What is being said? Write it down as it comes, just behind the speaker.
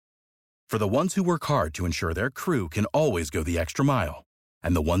For the ones who work hard to ensure their crew can always go the extra mile,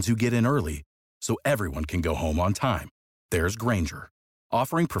 and the ones who get in early so everyone can go home on time, there's Grainger,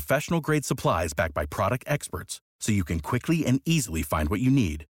 offering professional-grade supplies backed by product experts so you can quickly and easily find what you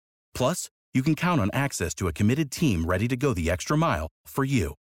need. Plus, you can count on access to a committed team ready to go the extra mile for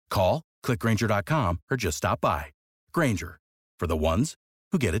you. Call, click Grainger.com, or just stop by. Grainger, for the ones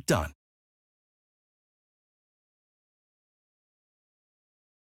who get it done.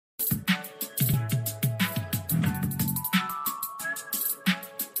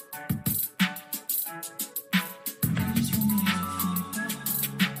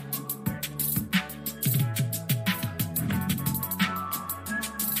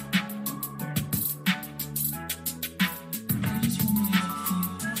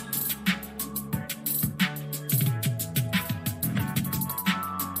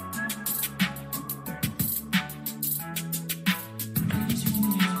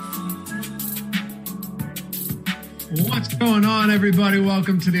 What's going on, everybody?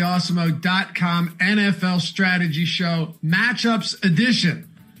 Welcome to the Awesemo.com NFL Strategy Show, Matchups Edition.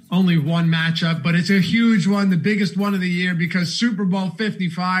 Only one matchup, but it's a huge one, the biggest one of the year, because Super Bowl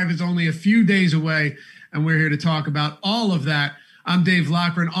 55 is only a few days away, and we're here to talk about all of that. I'm Dave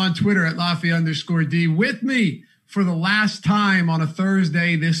Loughran on Twitter at Laffy_D. With me for the last time on a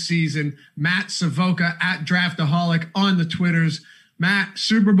Thursday this season, Matt Savoca at Draftaholic on the Twitters. Matt,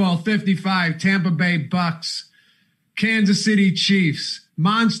 Super Bowl 55, Tampa Bay Bucks, Kansas City Chiefs,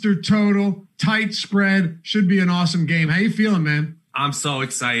 monster total, tight spread, should be an awesome game. How you feeling, man? I'm so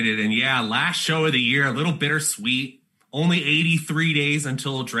excited. And yeah, last show of the year, a little bittersweet. Only 83 days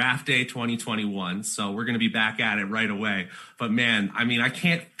until draft day 2021. So we're going to be back at it right away. But man, I mean, I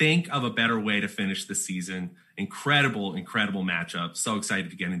can't think of a better way to finish the season. Incredible, incredible matchup. So excited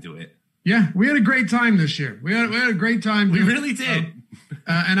to get into it. Yeah, we had a great time this year. We had a great time. We really did.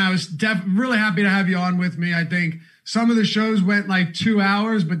 And I was really happy to have you on with me. I think some of the shows went like 2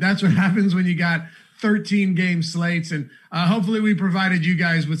 hours, but that's what happens when you got 13 game slates. And hopefully we provided you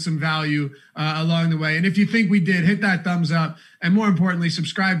guys with some value along the way. And if you think we did, hit that thumbs up. And more importantly,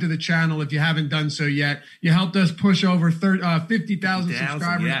 subscribe to the channel if you haven't done so yet. You helped us push over 50,000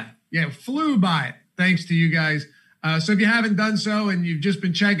 subscribers. Yeah, flew by it. Thanks to you guys. So if you haven't done so and you've just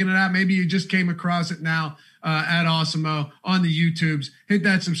been checking it out, maybe you just came across it now at Awesemo on the YouTubes, hit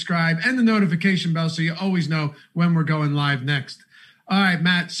that subscribe and the notification bell so you always know when we're going live next. All right,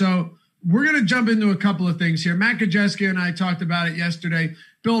 Matt. So we're going to jump into a couple of things here. Matt Kajeski and I talked about it yesterday,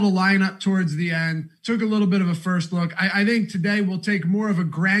 built a lineup towards the end, took a little bit of a first look. I think today we'll take more of a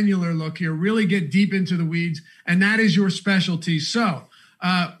granular look here, really get deep into the weeds, and that is your specialty. So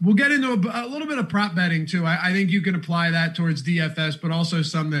we'll get into a little bit of prop betting too. I think you can apply that towards DFS, but also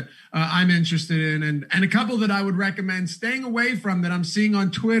some that I'm interested in, and a couple that I would recommend staying away from that I'm seeing on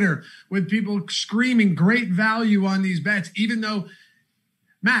Twitter with people screaming great value on these bets, even though,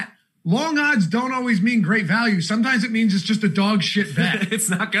 Matt, long odds don't always mean great value. Sometimes it means it's just a dog shit bet. It's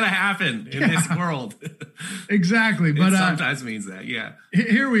not going to happen in this world. Exactly. But it sometimes means that, yeah.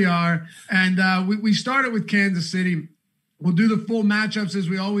 Here we are, and we started with Kansas City. We'll do the full matchups as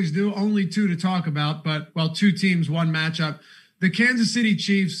we always do. Only two to talk about, but, well, two teams, one matchup. The Kansas City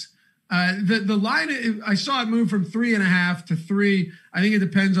Chiefs, the line, I saw it move from 3.5 to 3. I think it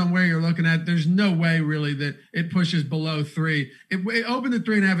depends on where you're looking at. There's no way really that it pushes below 3. It opened at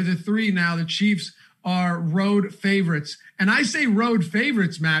 3.5. It's at 3 now. The Chiefs are road favorites. And I say road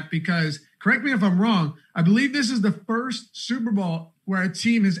favorites, Matt, because, correct me if I'm wrong, I believe this is the first Super Bowl where a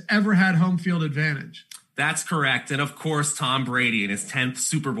team has ever had home field advantage. That's correct. And of course, Tom Brady in his 10th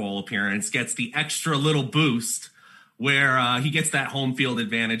Super Bowl appearance gets the extra little boost where he gets that home field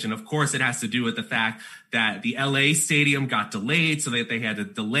advantage. And of course, it has to do with the fact that the LA stadium got delayed, so that they had to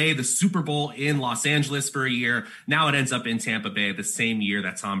delay the Super Bowl in Los Angeles for a year. Now it ends up in Tampa Bay the same year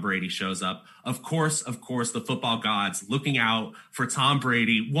that Tom Brady shows up. Of course, the football gods looking out for Tom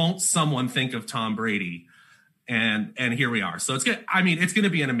Brady. Won't someone think of Tom Brady? And here we are. So it's going to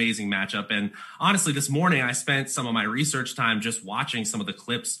be an amazing matchup. And honestly, this morning I spent some of my research time just watching some of the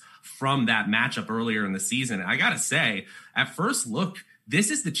clips from that matchup earlier in the season. And I got to say, at first look, this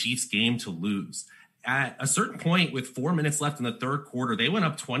is the Chiefs' game to lose. At a certain point, with 4 minutes left in the third quarter, they went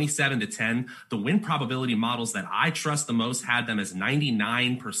up 27-10. The win probability models that I trust the most had them as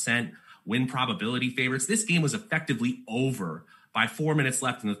 99% win probability favorites. This game was effectively over by 4 minutes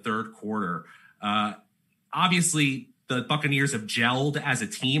left in the third quarter. Obviously, the Buccaneers have gelled as a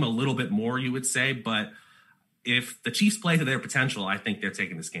team a little bit more, you would say. But if the Chiefs play to their potential, I think they're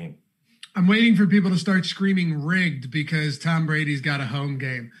taking this game. I'm waiting for people to start screaming rigged because Tom Brady's got a home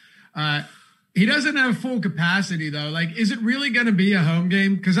game. He doesn't have full capacity, though. Like, is it really going to be a home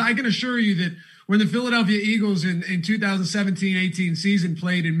game? Because I can assure you that when the Philadelphia Eagles in 2017-18 season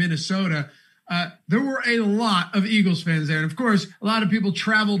played in Minnesota, there were a lot of Eagles fans there. And, of course, a lot of people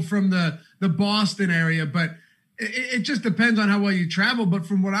traveled from the Boston area. But it just depends on how well you travel. But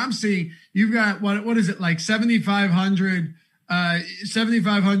from what I'm seeing, you've got, what is it, like 7,500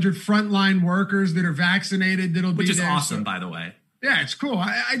 frontline workers that are vaccinated that'll be there. Which is awesome, by the way. Yeah, it's cool.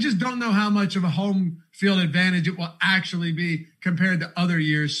 I just don't know how much of a home field advantage it will actually be compared to other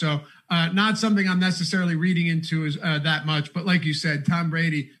years. So not something I'm necessarily reading into that much. But like you said, Tom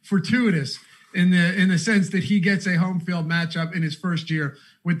Brady, fortuitous in the sense that he gets a home field matchup in his first year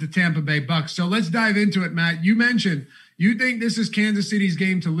with the Tampa Bay Bucks. So let's dive into it, Matt. You mentioned you think this is Kansas City's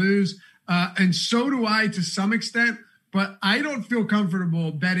game to lose. And so do I to some extent. But I don't feel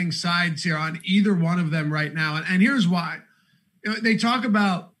comfortable betting sides here on either one of them right now. And here's why. They talk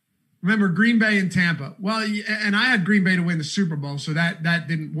about, remember, Green Bay and Tampa. Well, and I had Green Bay to win the Super Bowl, so that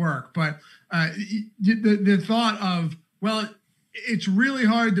didn't work. But the thought of, well, it's really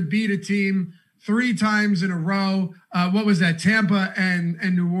hard to beat a team 3 times in a row. What was that? Tampa and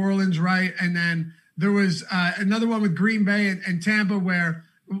New Orleans, right? And then there was another one with Green Bay and Tampa where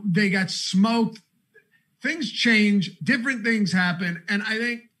they got smoked. Things change, different things happen. And I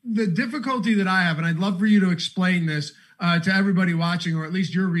think the difficulty that I have, and I'd love for you to explain this to everybody watching, or at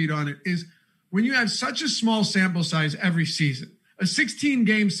least your read on it, is when you have such a small sample size every season. A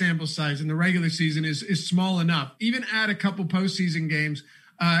 16-game sample size in the regular season is small enough. Even add a couple postseason games,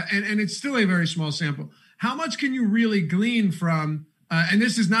 and it's still a very small sample. How much can you really glean from, and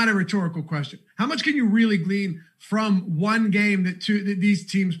this is not a rhetorical question, how much can you really glean from one game that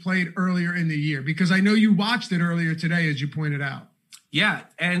these teams played earlier in the year? Because I know you watched it earlier today, as you pointed out. Yeah,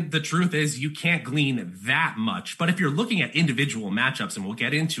 and the truth is you can't glean that much. But if you're looking at individual matchups, and we'll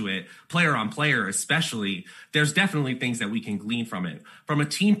get into it, player on player especially, there's definitely things that we can glean from it. From a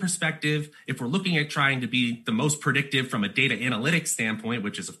team perspective, if we're looking at trying to be the most predictive from a data analytics standpoint,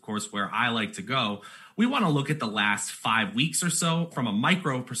 which is, of course, where I like to go, we want to look at the last 5 weeks or so from a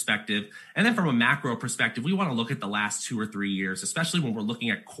micro perspective. And then from a macro perspective, we want to look at the last 2 or 3 years, especially when we're looking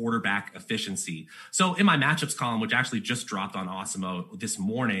at quarterback efficiency. So in my matchups column, which actually just dropped on Awesemo this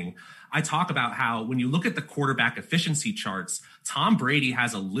morning, I talk about how when you look at the quarterback efficiency charts, Tom Brady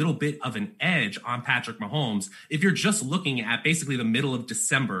has a little bit of an edge on Patrick Mahomes if you're just looking at basically the middle of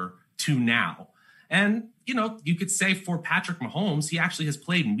December to now. And, you could say for Patrick Mahomes, he actually has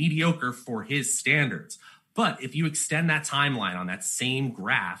played mediocre for his standards. But if you extend that timeline on that same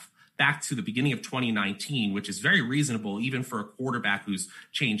graph back to the beginning of 2019, which is very reasonable even for a quarterback who's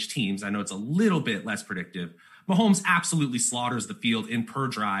changed teams, I know it's a little bit less predictive, Mahomes absolutely slaughters the field in per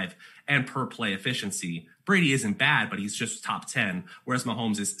drive and per play efficiency. Brady isn't bad, but he's just top 10, whereas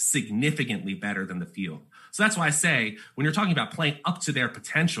Mahomes is significantly better than the field. So that's why I say when you're talking about playing up to their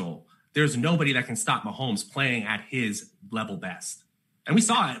potential, there's nobody that can stop Mahomes playing at his level best. And we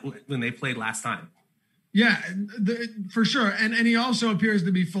saw it when they played last time. Yeah, for sure. And he also appears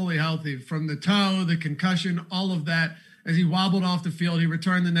to be fully healthy from the toe, the concussion, all of that. As he wobbled off the field, he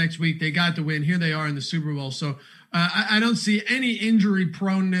returned the next week. They got the win. Here they are in the Super Bowl. So I don't see any injury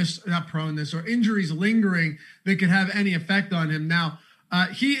or injuries lingering that could have any effect on him. Now,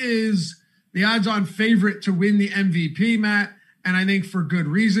 he is the odds-on favorite to win the MVP, Matt, and I think for good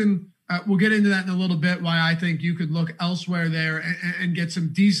reason. We'll get into that in a little bit, why I think you could look elsewhere there and get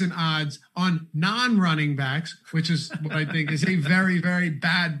some decent odds on non-running backs, which is what I think is a very, very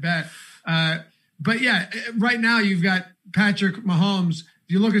bad bet. But yeah, right now you've got Patrick Mahomes.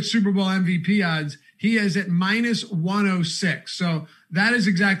 If you look at Super Bowl MVP odds, he is at minus 106. So that is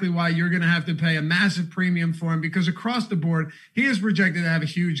exactly why you're going to have to pay a massive premium for him, because across the board, he is projected to have a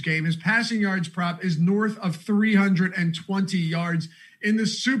huge game. His passing yards prop is north of 320 yards in the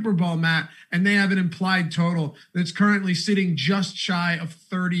Super Bowl, Matt, and they have an implied total that's currently sitting just shy of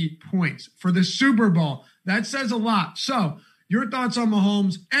 30 points for the Super Bowl. That says a lot. So your thoughts on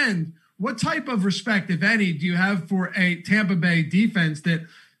Mahomes, and what type of respect, if any, do you have for a Tampa Bay defense that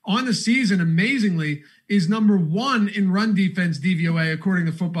on the season, amazingly, is number 1 in run defense DVOA, according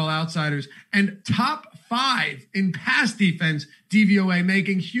to Football Outsiders, and top 5 in pass defense DVOA,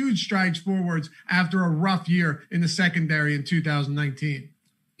 making huge strides forwards after a rough year in the secondary in 2019.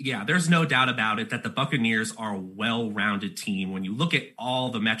 Yeah, there's no doubt about it that the Buccaneers are a well-rounded team. When you look at all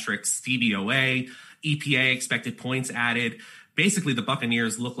the metrics, DVOA, EPA, expected points added, basically the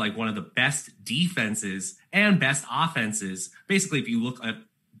Buccaneers look like one of the best defenses and best offenses. Basically, if you look at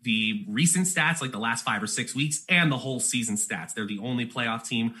the recent stats, like the last 5 or 6 weeks, and the whole season stats, they're the only playoff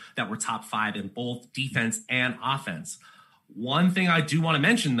team that were top 5 in both defense and offense. One thing I do want to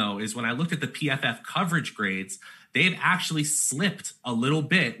mention, though, is when I looked at the PFF coverage grades, they've actually slipped a little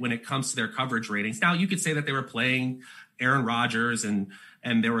bit when it comes to their coverage ratings. Now, you could say that they were playing Aaron Rodgers and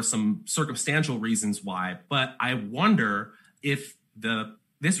there were some circumstantial reasons why, but I wonder if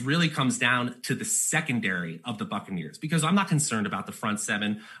this really comes down to the secondary of the Buccaneers, because I'm not concerned about the front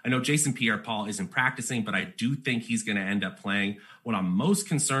seven. I know Jason Pierre-Paul isn't practicing, but I do think he's going to end up playing. What I'm most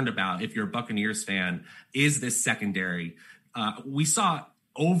concerned about, if you're a Buccaneers fan, is this secondary. We saw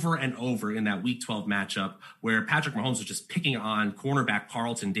over and over in that Week 12 matchup where Patrick Mahomes was just picking on cornerback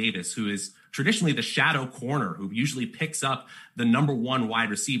Carlton Davis, who is traditionally the shadow corner, who usually picks up the number one wide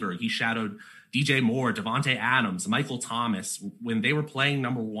receiver. He shadowed DJ Moore, Devontae Adams, Michael Thomas. When they were playing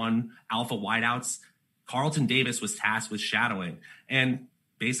number one alpha wideouts, Carlton Davis was tasked with shadowing. And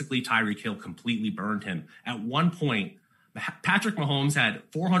basically Tyreek Hill completely burned him. At one point, Patrick Mahomes had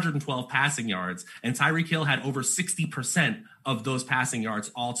 412 passing yards, and Tyreek Hill had over 60% of those passing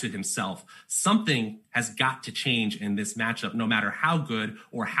yards all to himself. Something has got to change in this matchup, no matter how good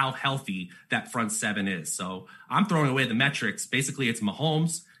or how healthy that front seven is. So I'm throwing away the metrics. Basically, it's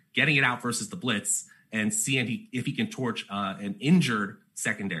Mahomes getting it out versus the blitz and seeing if he can torch an injured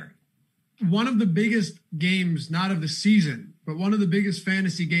secondary. One of the biggest games, not of the season, but one of the biggest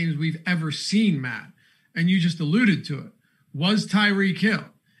fantasy games we've ever seen, Matt, and you just alluded to it, was Tyreek Hill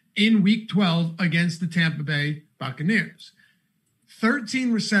in Week 12 against the Tampa Bay Buccaneers.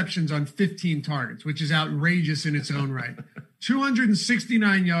 13 receptions on 15 targets, which is outrageous in its own right.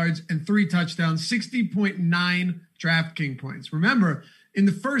 269 yards and 3 touchdowns, 60.9 DraftKings points. Remember, in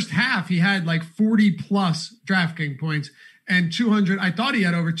the first half, he had like 40 plus DraftKings points and 200. I thought he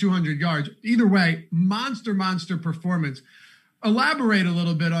had over 200 yards. Either way, monster performance. Elaborate a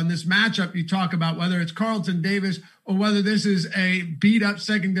little bit on this matchup. You talk about whether it's Carlton Davis or whether this is a beat up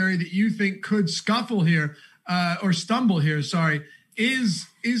secondary that you think could scuffle here or stumble here. Sorry. Is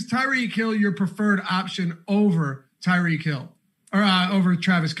Tyreek Hill your preferred option over Tyreek Hill or over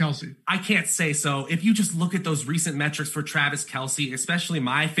Travis Kelce? I can't say so. If you just look at those recent metrics for Travis Kelce, especially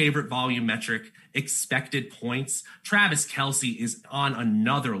my favorite volume metric, expected points, Travis Kelce is on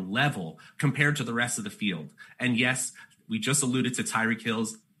another level compared to the rest of the field. And yes, we just alluded to Tyreek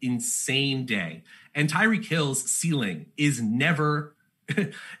Hill's insane day. And Tyreek Hill's ceiling is never,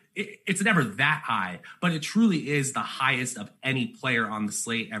 it's never that high, but it truly is the highest of any player on the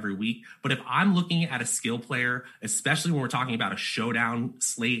slate every week. But if I'm looking at a skill player, especially when we're talking about a showdown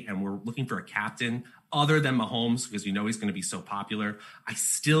slate and we're looking for a captain other than Mahomes, because we know he's going to be so popular, I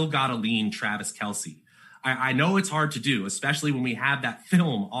still got to lean Travis Kelce. I know it's hard to do, especially when we have that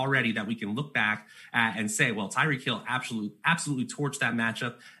film already that we can look back at and say, well, Tyreek Hill absolutely torched that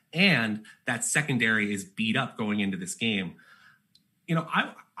matchup, and that secondary is beat up going into this game. You know,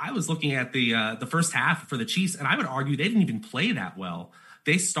 I was looking at the first half for the Chiefs, and I would argue they didn't even play that well.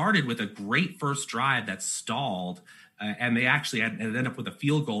 They started with a great first drive that stalled, and they actually ended up with a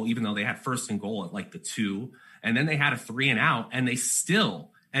field goal, even though they had first and goal at like the 2. And then they had a 3 and out, and they still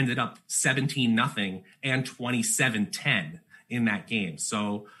ended up 17-0 and 27-10 in that game.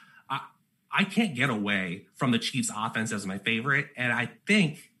 So I can't get away from the Chiefs offense as my favorite. And I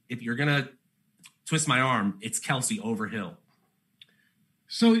think if you're going to twist my arm, it's Kelce over Hill.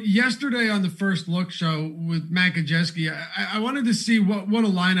 So yesterday on the First Look show with Matt Gajewski, I wanted to see what a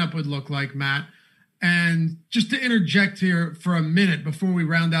lineup would look like, Matt. And just to interject here for a minute before we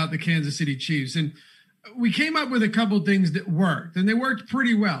round out the Kansas City Chiefs. And we came up with a couple things that worked, and they worked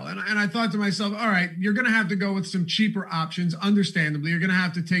pretty well. And I thought to myself, all right, you're going to have to go with some cheaper options. Understandably, you're going to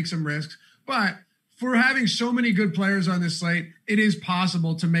have to take some risks. But for having so many good players on this slate, it is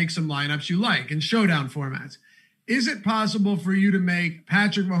possible to make some lineups you like in showdown formats. Is it possible for you to make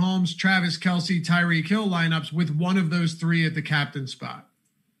Patrick Mahomes, Travis Kelce, Tyreek Hill lineups with one of those 3 at the captain spot?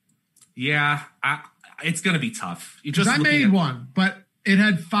 Yeah, it's going to be tough. I made one, but it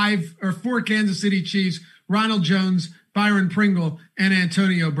had 4 Kansas City Chiefs, Ronald Jones, Byron Pringle, and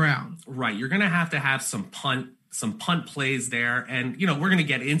Antonio Brown. Right. You're going to have some punt plays there. And, you know, we're going to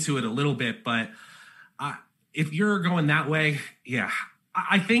get into it a little bit, but if you're going that way, yeah,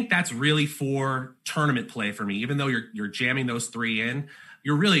 I think that's really for tournament play for me. Even though you're jamming those 3 in,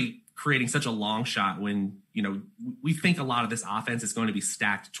 you're really creating such a long shot when, you know, we think a lot of this offense is going to be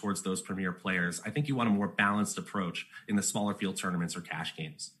stacked towards those premier players. I think you want a more balanced approach in the smaller field tournaments or cash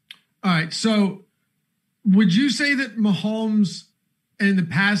games. All right. So would you say that Mahomes and the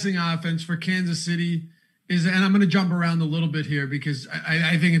passing offense for Kansas City is, and I'm going to jump around a little bit here because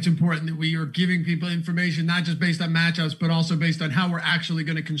I think it's important that we are giving people information, not just based on matchups, but also based on how we're actually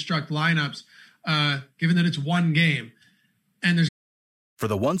going to construct lineups, given that it's one game. And there's For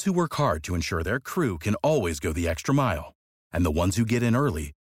the ones who work hard to ensure their crew can always go the extra mile, and the ones who get in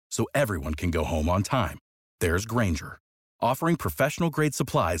early so everyone can go home on time. There's Grainger, offering professional-grade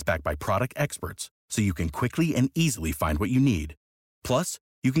supplies backed by product experts so you can quickly and easily find what you need. Plus,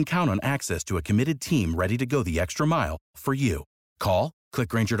 you can count on access to a committed team ready to go the extra mile for you. Call, click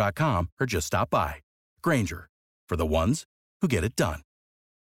Grainger.com, or just stop by. Grainger, for the ones who get it done.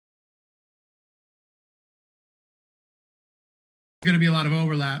 Going to be a lot of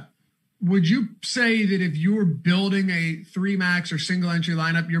overlap. Would you say that if you were building a 3-max or single entry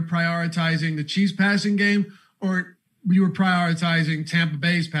lineup, you're prioritizing the Chiefs passing game, or you were prioritizing Tampa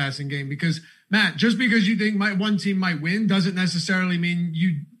Bay's passing game? Because Matt, just because you think one team might win doesn't necessarily mean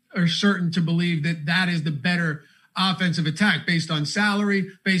you are certain to believe that that is the better offensive attack based on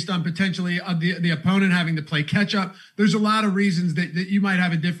salary, based on potentially the opponent having to play catch up. There's a lot of reasons that you might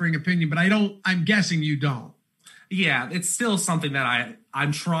have a differing opinion, but I'm guessing you don't. Yeah, it's still something that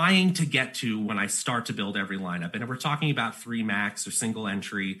I'm trying to get to when I start to build every lineup. And if we're talking about 3-max or single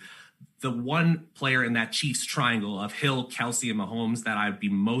entry, the one player in that Chiefs triangle of Hill, Kelsey, and Mahomes that I'd be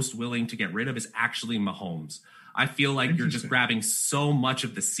most willing to get rid of is actually Mahomes. I feel like you're just grabbing so much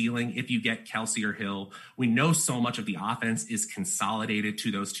of the ceiling if you get Kelsey or Hill. We know so much of the offense is consolidated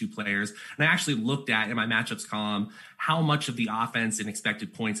to those two players. And I actually looked at in my matchups column how much of the offense in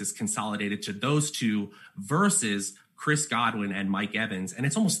expected points is consolidated to those two versus Chris Godwin and Mike Evans. And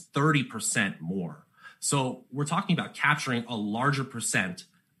it's almost 30% more. So we're talking about capturing a larger percent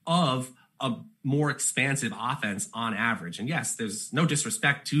of a more expansive offense on average. And yes, there's no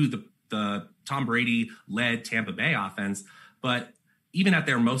disrespect to the Tom Brady-led Tampa Bay offense, but even at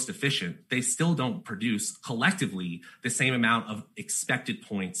their most efficient, they still don't produce collectively the same amount of expected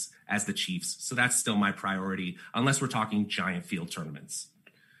points as the Chiefs. So that's still my priority, unless we're talking giant field tournaments.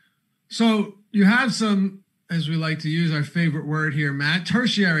 So you have some, as we like to use our favorite word here, Matt,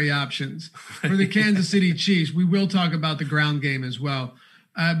 tertiary options for the Kansas City Chiefs. We will talk about the ground game as well.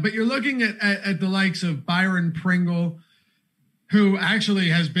 But you're looking at the likes of Byron Pringle, who actually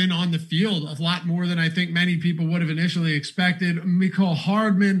has been on the field a lot more than I think many people would have initially expected. Mecole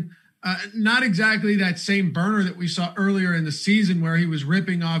Hardman, not exactly that same burner that we saw earlier in the season where he was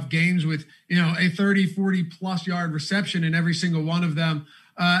ripping off games with, a 30, 40 plus yard reception in every single one of them.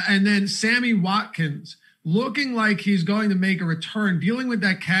 And then Sammy Watkins, looking like he's going to make a return, dealing with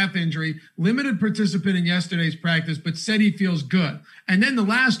that calf injury, limited participant in yesterday's practice, but said he feels good. And then the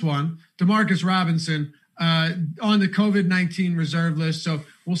last one, Demarcus Robinson, on the COVID-19 reserve list. So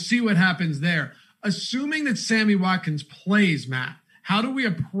we'll see what happens there. Assuming that Sammy Watkins plays, Matt, how do we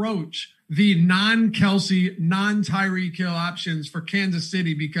approach the non-Kelsey, non-Tyreek Hill options for Kansas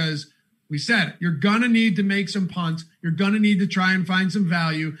City? Because we said it, you're going to need to make some punts. You're going to need to try and find some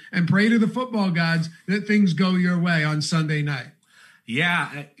value and pray to the football gods that things go your way on Sunday night.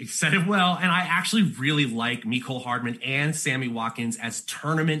 Yeah, you said it well. And I actually really like Mecole Hardman and Sammy Watkins as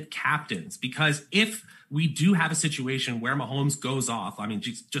tournament captains, because if we do have a situation where Mahomes goes off, I mean,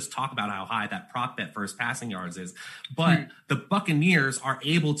 just talk about how high that prop bet for his passing yards is. But the Buccaneers are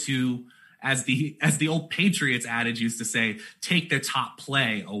able to, as the old Patriots adage used to say, take their top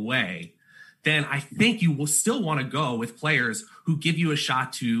play away. Then I think you will still want to go with players who give you a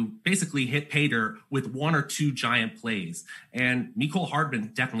shot to basically hit pay dirt with one or two giant plays. And Mecole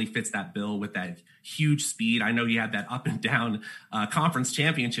Hardman definitely fits that bill with that huge speed. I know you had that up and down conference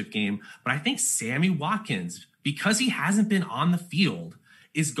championship game, but I think Sammy Watkins, because he hasn't been on the field,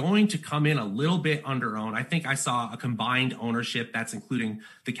 is going to come in a little bit under owned. I think I saw a combined ownership that's including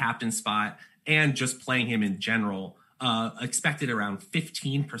the captain spot and just playing him in general. Expected around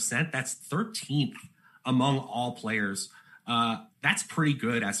 15%. That's 13th among all players. That's pretty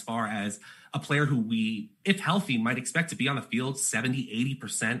good as far as a player who we, if healthy, might expect to be on the field 70,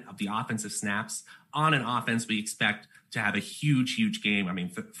 80% of the offensive snaps. On an offense we expect to have a huge game. I mean,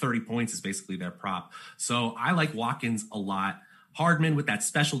 30 points is basically their prop. So I like Watkins a lot. Hardman with that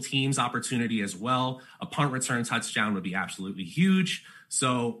special teams opportunity as well. A punt return touchdown would be absolutely huge.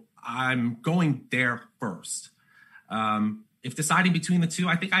 So I'm going there first. If deciding between the two,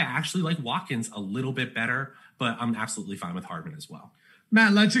 I think I actually like Watkins a little bit better, but I'm absolutely fine with Hardman as well.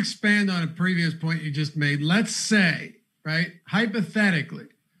 Matt, let's expand on a previous point you just made. Let's say, right, hypothetically,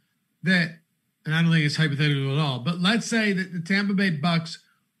 that, and I don't think it's hypothetical at all, but let's say that the Tampa Bay Bucks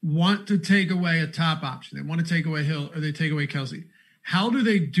want to take away a top option. They want to take away Hill or they take away Kelsey. How do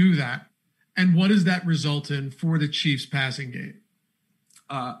they do that? And what does that result in for the Chiefs passing game?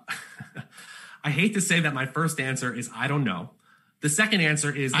 I hate to say that my first answer is I don't know, The second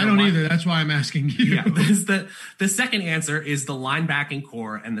answer is I don't either. That's why I'm asking you. Yeah, the second answer is the linebacking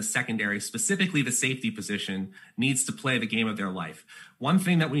core and the secondary, specifically the safety position, needs to play the game of their life. One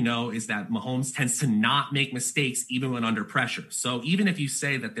thing that we know is that Mahomes tends to not make mistakes even when under pressure. So even if you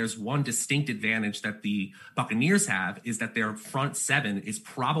say that there's one distinct advantage that the Buccaneers have, is that their front seven is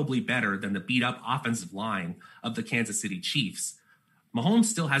probably better than the beat up offensive line of the Kansas City Chiefs, Mahomes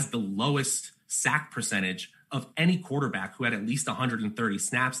still has the lowest sack percentage of any quarterback who had at least 130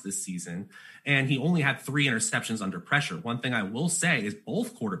 snaps this season. And he only had 3 interceptions under pressure. One thing I will say is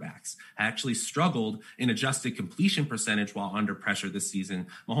both quarterbacks actually struggled in adjusted completion percentage while under pressure this season.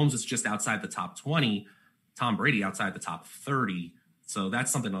 Mahomes is just outside the top 20, Tom Brady outside the top 30. So that's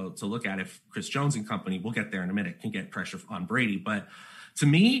something to look at if Chris Jones and company, we'll get there in a minute, can get pressure on Brady. But to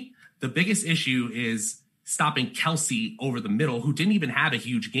me, the biggest issue is stopping Kelce over the middle, who didn't even have a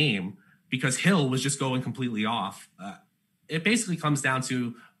huge game, because Hill was just going completely off. It basically comes down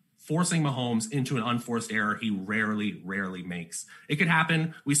to forcing Mahomes into an unforced error he rarely makes. It could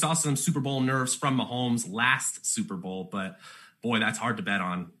happen. We saw some Super Bowl nerves from Mahomes last Super Bowl, but boy, that's hard to bet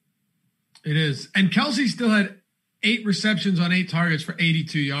on. It is. And Kelce still had 8 receptions on 8 targets for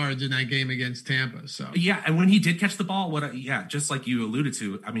 82 yards in that game against Tampa. So yeah, and when he did catch the ball, just like you alluded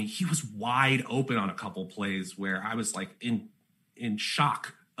to, I mean, he was wide open on a couple plays where I was like in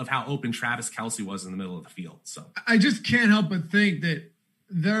shock of how open Travis Kelce was in the middle of the field. So I just can't help but think that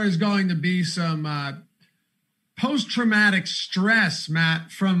there is going to be some post-traumatic stress, Matt,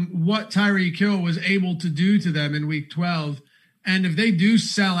 from what Tyreek Hill was able to do to them in week 12. And if they do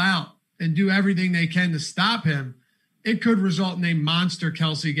sell out and do everything they can to stop him, it could result in a monster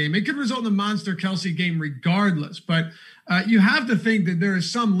Kelce game. It could result in a monster Kelce game regardless. But you have to think that there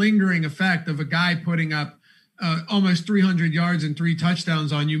is some lingering effect of a guy putting up almost 300 yards and 3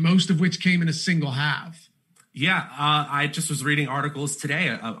 touchdowns on you, most of which came in a single half. Yeah, I just was reading articles today.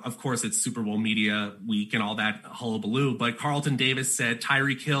 Of course, it's Super Bowl media week and all that hullabaloo, but Carlton Davis said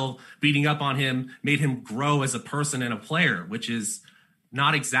Tyreek Hill beating up on him made him grow as a person and a player, which is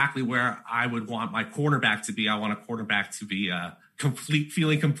not exactly where I would want my cornerback to be. I want a quarterback to be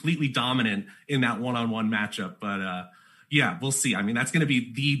feeling completely dominant in that one-on-one matchup. But yeah, we'll see. I mean, that's going to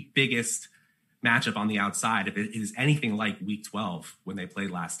be the biggest matchup on the outside if it is anything like week 12 when they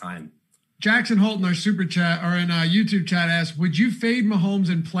played last time. Jackson Holt in our super chat or in YouTube chat asked, would you fade Mahomes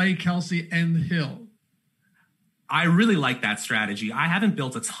and play Kelce and Hill? I really like that strategy. I haven't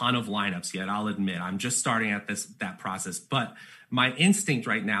built a ton of lineups yet, I'll admit. I'm just starting at that process. But my instinct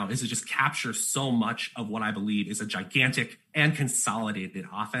right now is to just capture so much of what I believe is a gigantic and consolidated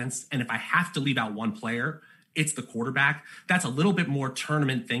offense. And if I have to leave out one player, it's the quarterback. That's a little bit more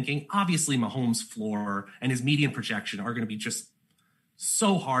tournament thinking. Obviously, Mahomes' floor and his median projection are going to be just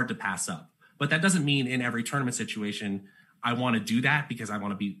so hard to pass up. But that doesn't mean in every tournament situation I want to do that, because I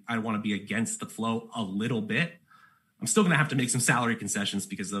want to be against the flow a little bit. I'm still going to have to make some salary concessions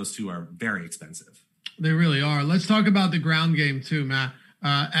because those two are very expensive. They really are. Let's talk about the ground game too, Matt.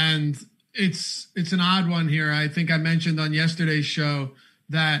 And it's an odd one here. I think I mentioned on yesterday's show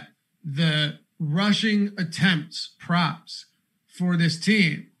that the rushing attempts props for this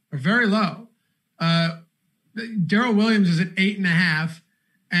team are very low. Darrell Williams is at 8.5,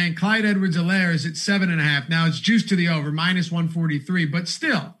 and Clyde Edwards-Helaire is at 7.5. Now it's juiced to the over, -143, but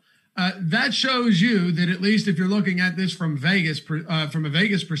still, that shows you that at least if you're looking at this from a Vegas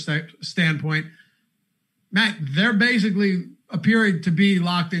standpoint, Matt, they're basically appearing to be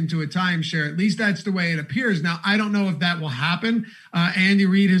locked into a timeshare. At least that's the way it appears. Now, I don't know if that will happen. Andy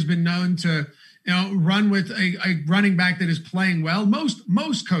Reid has been known to run with a running back that is playing well.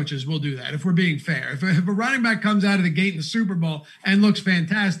 Most coaches will do that, if we're being fair. If a running back comes out of the gate in the Super Bowl and looks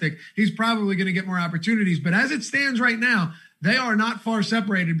fantastic, he's probably going to get more opportunities. But as it stands right now, they are not far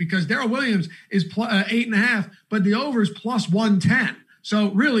separated, because Darrell Williams is 8.5, but the over is +110.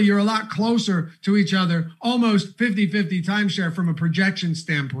 So really, you're a lot closer to each other, almost 50-50 timeshare from a projection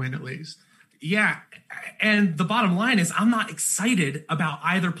standpoint, at least. Yeah. And the bottom line is I'm not excited about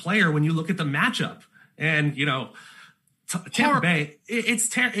either player when you look at the matchup. And, Tampa Bay, it's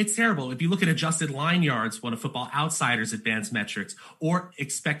terrible. If you look at adjusted line yards, one of Football Outsiders' advanced metrics, or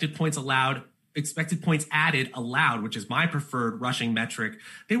expected points added allowed, which is my preferred rushing metric,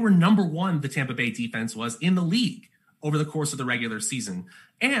 they were number 1, the Tampa Bay defense was, in the league over the course of the regular season.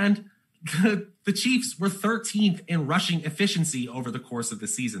 And the Chiefs were 13th in rushing efficiency over the course of the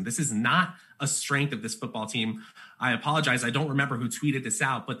season. This is not a strength of this football team. I apologize. I don't remember who tweeted this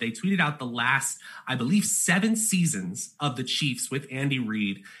out, but they tweeted out the last, I believe, 7 seasons of the Chiefs with Andy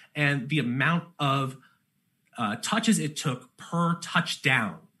Reid and the amount of touches it took per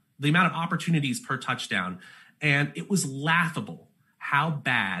touchdown, the amount of opportunities per touchdown. And it was laughable how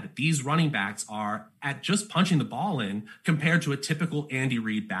bad these running backs are at just punching the ball in compared to a typical Andy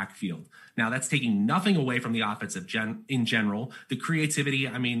Reid backfield. Now, that's taking nothing away from the offensive in general. The creativity,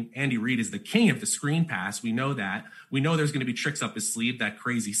 I mean, Andy Reid is the king of the screen pass. We know that. We know there's going to be tricks up his sleeve, that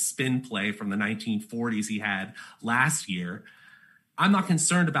crazy spin play from the 1940s he had last year. I'm not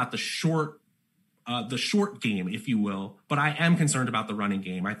concerned about the short game, if you will, but I am concerned about the running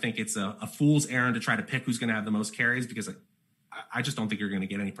game. I think it's a fool's errand to try to pick who's going to have the most carries, because I just don't think you're going to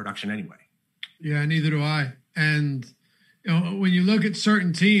get any production anyway. Yeah, neither do I. And when you look at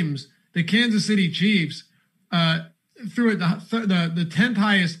certain teams, the Kansas City Chiefs threw at the 10th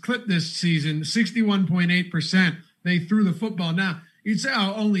highest clip this season, 61.8%. They threw the football. Now, you'd say,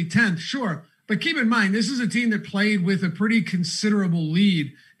 oh, only 10th, sure. But keep in mind, this is a team that played with a pretty considerable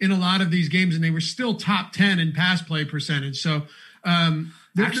lead in a lot of these games, and they were still top 10 in pass play percentage. So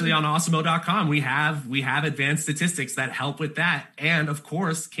actually on Awesemo.com, we have advanced statistics that help with that. And of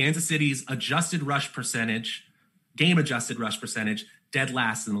course, Kansas City's game adjusted rush percentage, dead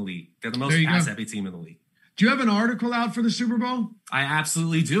last in the league. They're the most pass heavy team in the league. Do you have an article out for the Super Bowl? I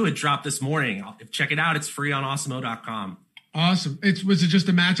absolutely do. It dropped this morning. Check it out. It's free on Awesemo.com. Awesome. Was it just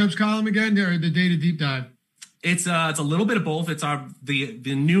a matchups column again, or the data deep dive? It's a little bit of both. It's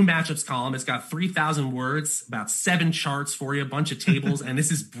the new matchups column. It's got 3,000 words, about 7 charts for you, a bunch of tables, and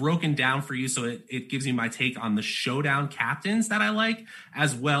this is broken down for you. So it gives you my take on the showdown captains that I like,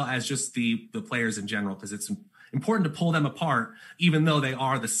 as well as just the players in general, because it's important to pull them apart, even though they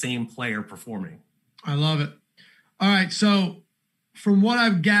are the same player performing. I love it. All right. So from what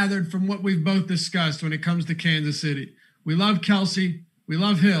I've gathered from what we've both discussed when it comes to Kansas City, we love Kelsey. We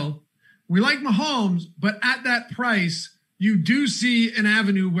love Hill. We like Mahomes, but at that price, you do see an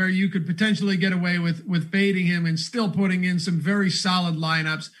avenue where you could potentially get away with fading him and still putting in some very solid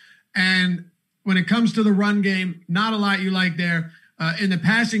lineups. And when it comes to the run game, not a lot you like there. In the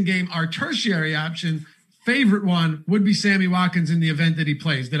passing game, our tertiary option, favorite one would be Sammy Watkins in the event that he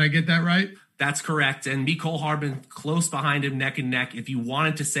plays. Did I get that right? That's correct. And Mecole Hardman close behind him, neck and neck. If you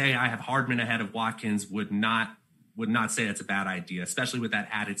wanted to say I have Hardman ahead of Watkins, would not say that's a bad idea, especially with that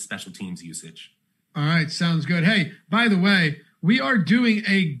added special teams usage. All right. Sounds good. Hey, by the way, we are doing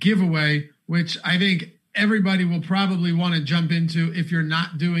a giveaway, which I think everybody will probably want to jump into. If you're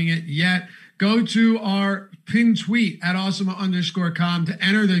not doing it yet, go to our pinned tweet at Awesemo_com to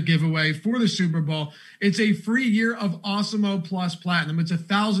enter the giveaway for the Super Bowl. It's a free year of Awesemo Plus Platinum. It's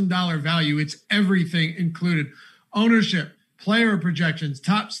 $1,000 value. It's everything included. Ownership, player projections,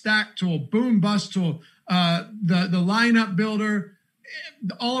 top stack tool, boom bust tool, the lineup builder,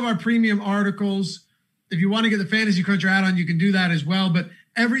 all of our premium articles. If you want to get the Fantasy Cruncher add-on, you can do that as well. But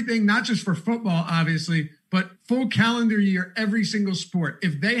everything, not just for football, obviously, but full calendar year, every single sport.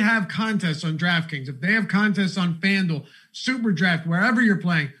 If they have contests on DraftKings, if they have contests on FanDuel, Super Draft, wherever you're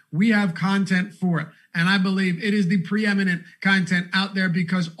playing, we have content for it. And I believe it is the preeminent content out there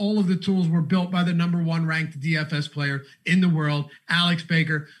because all of the tools were built by the #1 ranked DFS player in the world, Alex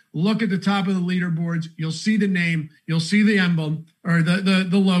Baker. Look at the top of the leaderboards. You'll see the name. You'll see the emblem or the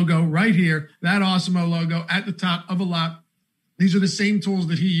logo right here, that Awesemo logo at the top of a lot. These are the same tools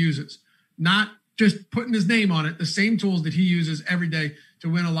that he uses, not just putting his name on it, the same tools that he uses every day to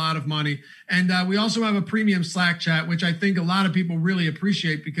win a lot of money. And we also have a premium Slack chat, which I think a lot of people really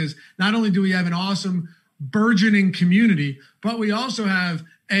appreciate because not only do we have an awesome burgeoning community, but we also have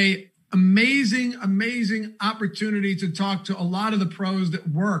a amazing opportunity to talk to a lot of the pros that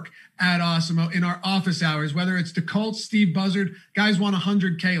work at Awesemo in our office hours, whether it's the Colts, Steve Buzzard, guys won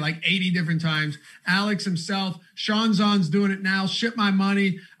 100K like 80 different times. Alex himself, Sean Zahn's doing it now, Ship My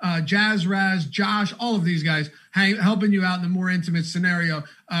Money, Jazz Raz, Josh, all of these guys helping you out in the more intimate scenario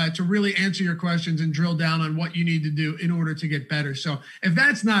to really answer your questions and drill down on what you need to do in order to get better. So if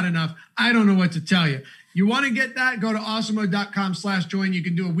that's not enough, I don't know what to tell you. You want to get that? Go to awesemo.com/join. You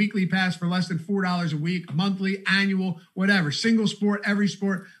can do a weekly pass for less than $4 a week, monthly, annual, whatever, single sport, every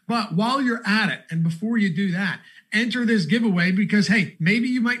sport. But while you're at it, and before you do that, enter this giveaway because, hey, maybe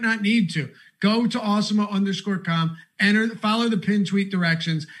you might not need to. Go to Awesemo_com, follow the pin tweet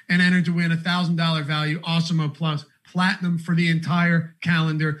directions, and enter to win $1,000 value Awesemo Plus Platinum for the entire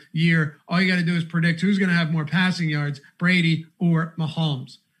calendar year. All you got to do is predict who's going to have more passing yards, Brady or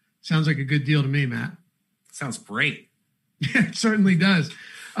Mahomes. Sounds like a good deal to me, Matt. Sounds great. Yeah, it certainly does.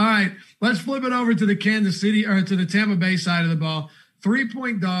 All right, let's flip it over to the Kansas City or to the Tampa Bay side of the ball.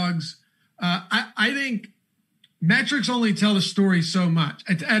 3-point dogs. I think metrics only tell the story so much.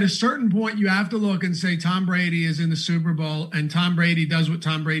 At a certain point, you have to look and say Tom Brady is in the Super Bowl and Tom Brady does what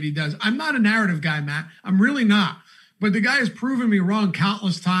Tom Brady does. I'm not a narrative guy, Matt. I'm really not. But the guy has proven me wrong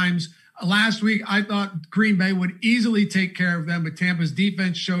countless times. Last week, I thought Green Bay would easily take care of them, but Tampa's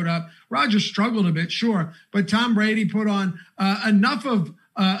defense showed up. Rodgers struggled a bit, sure, but Tom Brady put on enough of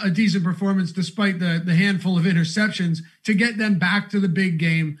a decent performance despite the handful of interceptions to get them back to the big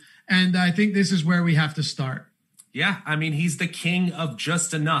game. And I think this is where we have to start. Yeah, I mean, he's the king of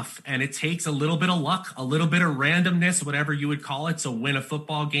just enough, and it takes a little bit of luck, a little bit of randomness, whatever you would call it, to win a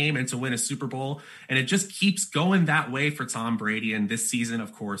football game and to win a Super Bowl. And it just keeps going that way for Tom Brady. And this season,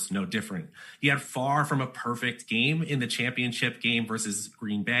 of course, no different. He had far from a perfect game in the championship game versus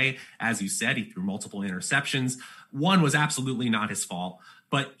Green Bay. As you said, he threw multiple interceptions. One was absolutely not his fault,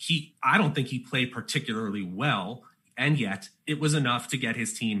 but I don't think he played particularly well. And yet it was enough to get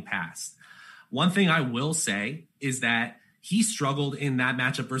his team past. One thing I will say is that he struggled in that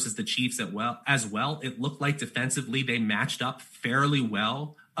matchup versus the Chiefs as well. It looked like defensively they matched up fairly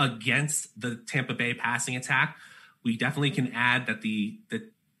well against the Tampa Bay passing attack. We definitely can add that the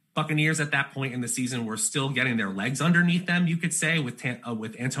Buccaneers at that point in the season were still getting their legs underneath them, you could say, with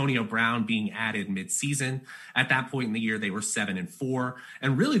Antonio Brown being added midseason. At that point in the year, they were 7-4.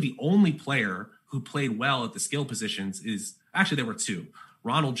 And really the only player who played well at the skill positions there were two.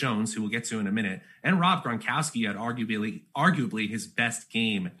 Ronald Jones, who we'll get to in a minute, and Rob Gronkowski had arguably his best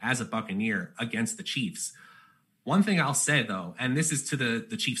game as a Buccaneer against the Chiefs. One thing I'll say, though, and this is to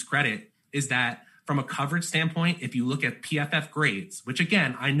the Chiefs' credit, is that from a coverage standpoint, if you look at PFF grades, which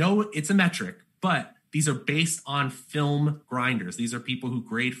again, I know it's a metric, but these are based on film grinders. These are people who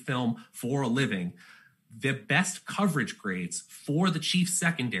grade film for a living. The best coverage grades for the Chiefs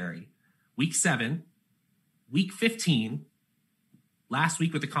secondary, week 7, week 15, last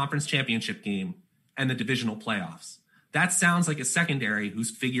week with the conference championship game, and the divisional playoffs. That sounds like a secondary who's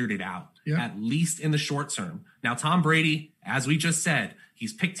figured it out, at least in the short term. Now, Tom Brady, as we just said,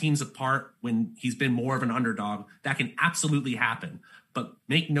 he's picked teams apart when he's been more of an underdog. That can absolutely happen. But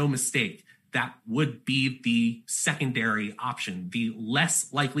make no mistake, that would be the secondary option, the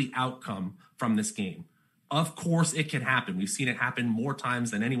less likely outcome from this game. Of course, it can happen. We've seen it happen more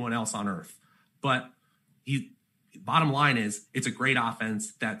times than anyone else on earth. But bottom line is, it's a great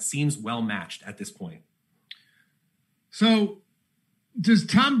offense that seems well matched at this point. So does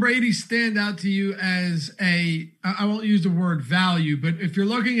Tom Brady stand out to you as I won't use the word value, but if you're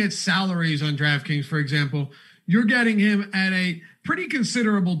looking at salaries on DraftKings, for example, you're getting him at a pretty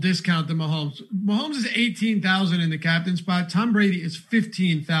considerable discount to Mahomes. Mahomes is $18,000 in the captain spot. Tom Brady is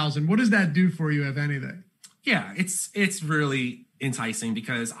 $15,000. What does that do for you, if anything? Yeah, it's really enticing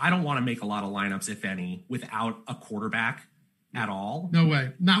because I don't want to make a lot of lineups, if any, without a quarterback at all. No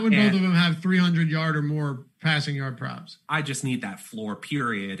way. Not when both of them have 300-yard or more passing yard props. I just need that floor,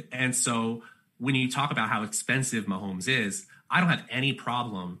 period. And so when you talk about how expensive Mahomes is, I don't have any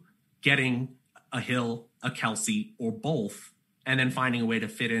problem getting a Hill, a Kelsey, or both, and then finding a way to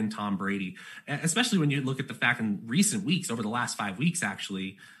fit in Tom Brady. Especially when you look at the fact in recent weeks, over the last 5 weeks,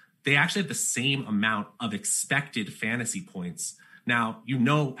 actually, they actually have the same amount of expected fantasy points. Now,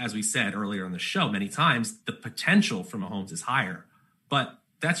 as we said earlier in the show many times, the potential for Mahomes is higher, but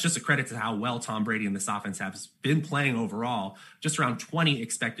that's just a credit to how well Tom Brady and this offense has been playing overall. Just around 20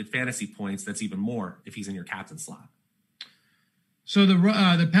 expected fantasy points. That's even more if he's in your captain slot. So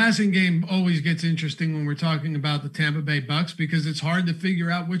the passing game always gets interesting when we're talking about the Tampa Bay Bucks, because it's hard to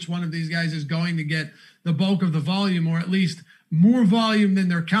figure out which one of these guys is going to get the bulk of the volume, or at least more volume than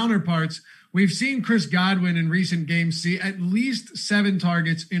their counterparts. We've seen Chris Godwin in recent games see at least 7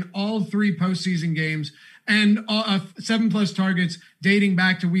 targets in all 3 postseason games, and 7+ targets dating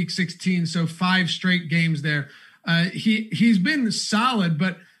back to week 16. So 5 straight games there. He's been solid,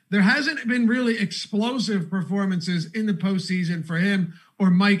 but there hasn't been really explosive performances in the postseason for him or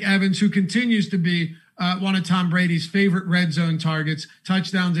Mike Evans, who continues to be one of Tom Brady's favorite red zone targets,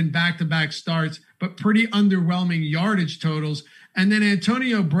 touchdowns in back-to-back starts, but pretty underwhelming yardage totals. And then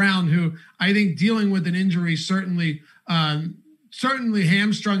Antonio Brown, who I think dealing with an injury certainly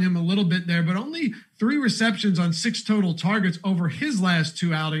hamstrung him a little bit there, but only 3 receptions on 6 total targets over his last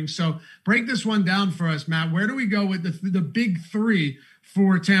 2 outings. So break this one down for us, Matt. Where do we go with the big 3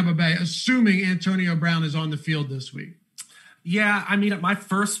 for Tampa Bay, assuming Antonio Brown is on the field this week? Yeah, I mean, my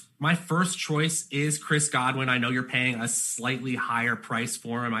first choice is Chris Godwin. I know you're paying a slightly higher price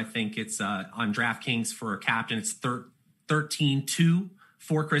for him. I think it's on DraftKings for a captain, it's 13.2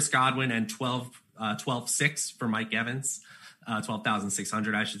 for Chris Godwin and 12.6 for Mike Evans,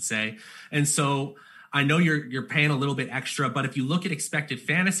 12,600, I should say. And so I know you're paying a little bit extra, but if you look at expected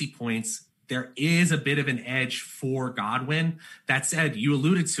fantasy points, there is a bit of an edge for Godwin. That said, you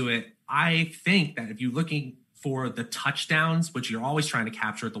alluded to it. I think that if you're looking for the touchdowns, which you're always trying to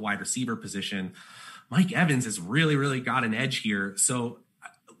capture at the wide receiver position, Mike Evans has really, really got an edge here. So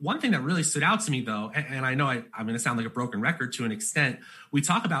one thing that really stood out to me, though, and I know I'm going to sound like a broken record to an extent, we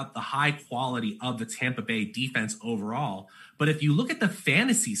talk about the high quality of the Tampa Bay defense overall. But if you look at the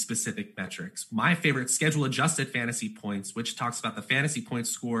fantasy specific metrics, my favorite schedule adjusted fantasy points, which talks about the fantasy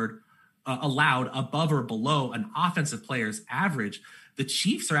points scored allowed above or below an offensive player's average, the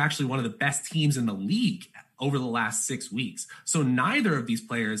Chiefs are actually one of the best teams in the league over the last 6 weeks. So neither of these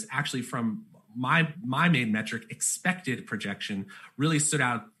players actually, from my main metric, expected projection, really stood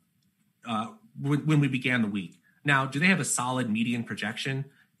out when we began the week. Now, do they have a solid median projection?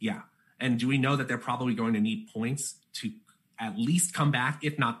 Yeah. And do we know that they're probably going to need points to at least come back,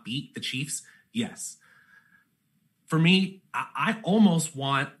 if not beat the Chiefs? Yes. For me, I almost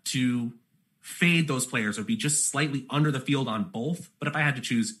want to fade those players or be just slightly under the field on both. But if I had to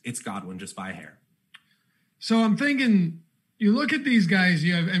choose, it's Godwin just by a hair. So I'm thinking, you look at these guys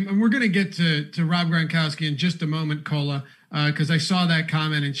you have, and we're going to get to Rob Gronkowski in just a moment, Cola, because I saw that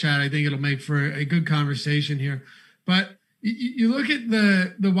comment in chat. I think it'll make for a good conversation here. But you look at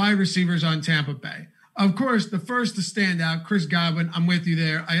the wide receivers on Tampa Bay. Of course, the first to stand out, Chris Godwin, I'm with you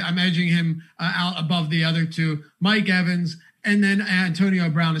there. I'm edging him out above the other two, Mike Evans, and then Antonio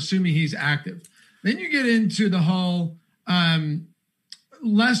Brown, assuming he's active. Then you get into the whole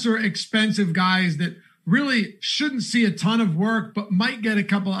lesser expensive guys that really shouldn't see a ton of work, but might get a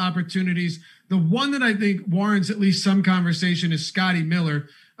couple of opportunities. The one that I think warrants at least some conversation is Scotty Miller.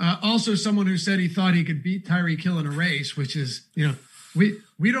 Also someone who said he thought he could beat Tyreek Hill in a race, which is,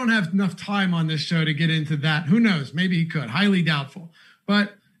 we don't have enough time on this show to get into that. Who knows? Maybe he could. Highly doubtful.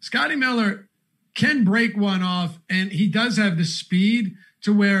 But Scotty Miller can break one off, and he does have the speed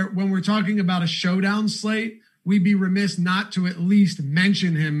to where when we're talking about a showdown slate, we'd be remiss not to at least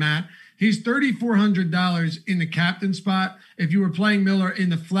mention him, Matt. He's $3,400 in the captain spot. If you were playing Miller in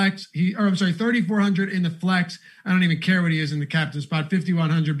the flex, $3,400 in the flex. I don't even care what he is in the captain spot,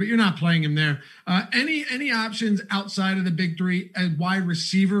 $5,100, but you're not playing him there. Any options outside of the big three as wide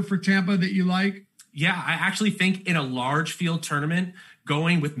receiver for Tampa that you like? Yeah, I actually think in a large field tournament,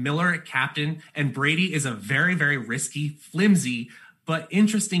 going with Miller at captain and Brady is a very, very risky, flimsy, but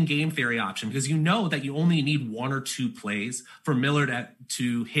interesting game theory option, because you know that you only need one or two plays for Miller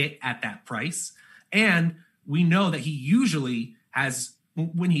to hit at that price. And we know that he usually has,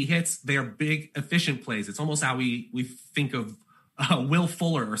 when he hits, they're big, efficient plays. It's almost how we think of Will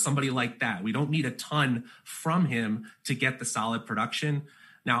Fuller or somebody like that. We don't need a ton from him to get the solid production.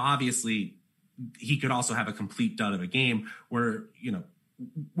 Now, obviously, he could also have a complete dud of a game where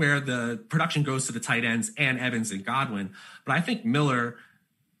the production goes to the tight ends and Evans and Godwin. But I think Miller,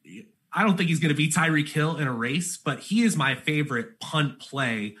 I don't think he's going to beat Tyreek Hill in a race, but he is my favorite punt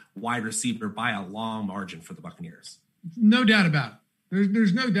play wide receiver by a long margin for the Buccaneers. No doubt about it.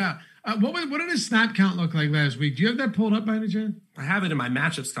 There's no doubt. What did his snap count look like last week? Do you have that pulled up by any chance? I have it in my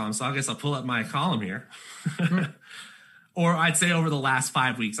matchups column, so I guess I'll pull up my column here. Sure. Or I'd say over the last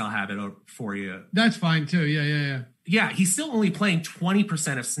 5 weeks, I'll have it for you. That's fine too. Yeah. Yeah, he's still only playing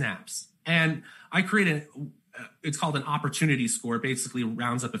 20% of snaps. And I created, it's called an opportunity score. It basically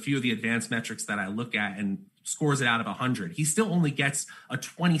rounds up a few of the advanced metrics that I look at and scores it out of 100. He still only gets a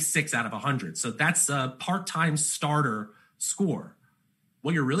 26 out of 100. So that's a part-time starter score.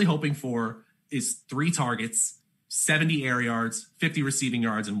 What you're really hoping for is 3 targets, 70 air yards, 50 receiving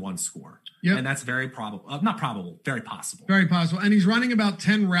yards, and 1 score. Yep. And that's very probable. Not probable, very possible. Very possible. And he's running about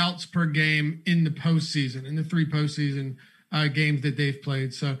 10 routes per game in the postseason, in the 3 postseason games that they've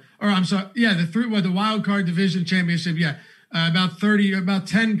played. So, the wild card division championship. Yeah. About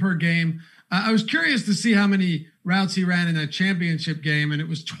 10 per game. I was curious to see how many routes he ran in that championship game, and it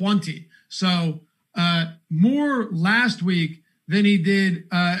was 20. So more last week than he did,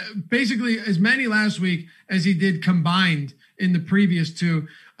 basically as many last week as he did combined in the previous 2.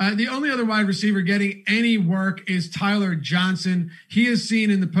 The only other wide receiver getting any work is Tyler Johnson. He is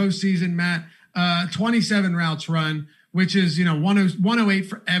seen in the postseason, Matt, 27 routes run, which is, 108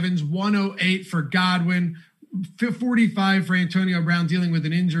 for Evans, 108 for Godwin, 45 for Antonio Brown, dealing with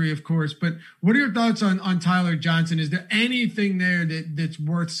an injury, of course. But what are your thoughts on Tyler Johnson? Is there anything there that's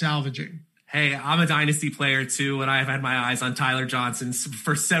worth salvaging? Hey, I'm a dynasty player too, and I've had my eyes on Tyler Johnson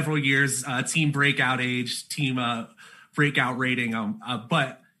for several years, team breakout age, team breakout rating.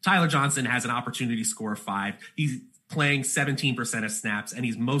 But Tyler Johnson has an opportunity score of 5. He's playing 17% of snaps, and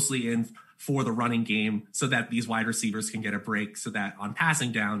he's mostly in for the running game so that these wide receivers can get a break, so that on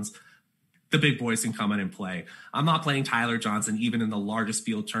passing downs, the big boys can come in and play. I'm not playing Tyler Johnson even in the largest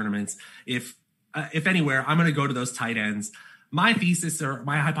field tournaments. If anywhere, I'm going to go to those tight ends. My thesis or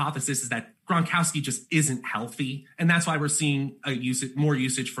my hypothesis is that Gronkowski just isn't healthy, and that's why we're seeing more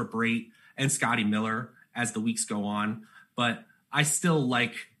usage for Brate and Scotty Miller as the weeks go on. But I still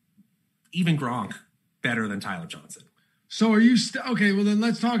like even Gronk better than Tyler Johnson. So are you okay? Well, then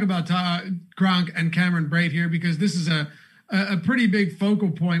let's talk about Gronk and Cameron Brate here, because this is a pretty big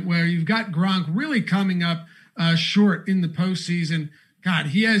focal point where you've got Gronk really coming up short in the postseason. God,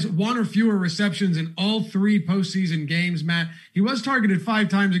 he has one or fewer receptions in all 3 postseason games, Matt. He was targeted 5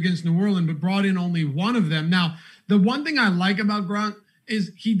 times against New Orleans, but brought in only 1 of them. Now, the one thing I like about Gronk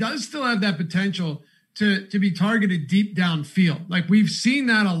is he does still have that potential to be targeted deep downfield. Like, we've seen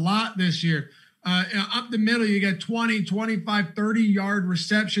that a lot this year. Up the middle, you get 20, 25, 30-yard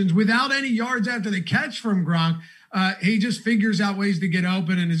receptions without any yards after the catch from Gronk. He just figures out ways to get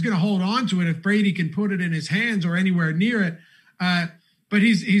open and is going to hold on to it if Brady can put it in his hands or anywhere near it. But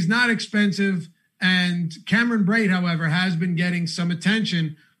he's not expensive. And Cameron Brate, however, has been getting some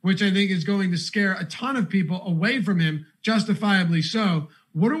attention, which I think is going to scare a ton of people away from him, justifiably so.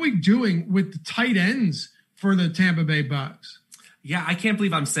 What are we doing with the tight ends for the Tampa Bay Bucs? Yeah, I can't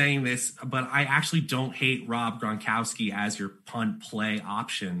believe I'm saying this, but I actually don't hate Rob Gronkowski as your punt play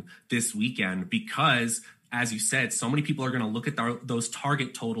option this weekend because, as you said, so many people are going to look at those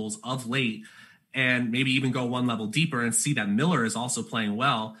target totals of late and maybe even go one level deeper and see that Miller is also playing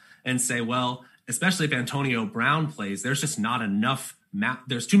well and say, well, especially if Antonio Brown plays, there's just not enough.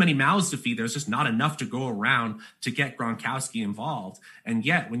 There's too many mouths to feed. There's just not enough to go around to get Gronkowski involved. And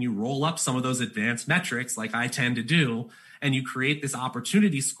yet, when you roll up some of those advanced metrics, like I tend to do, and you create this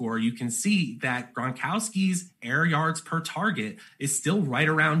opportunity score, you can see that Gronkowski's air yards per target is still right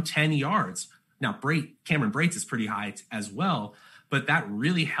around 10 yards. Now, Cameron Brate's is pretty high as well, but that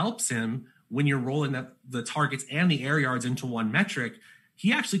really helps him when you're rolling the targets and the air yards into one metric.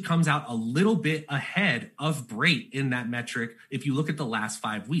 He actually comes out a little bit ahead of Brate in that metric if you look at the last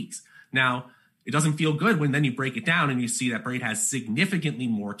 5 weeks. Now, it doesn't feel good when then you break it down and you see that Brate has significantly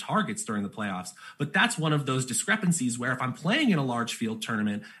more targets during the playoffs. But that's one of those discrepancies where if I'm playing in a large field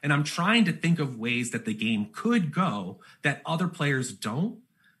tournament and I'm trying to think of ways that the game could go that other players don't,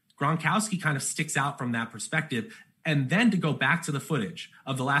 Gronkowski kind of sticks out from that perspective. And then to go back to the footage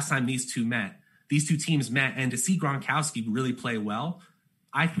of the last time these two teams met, and to see Gronkowski really play well,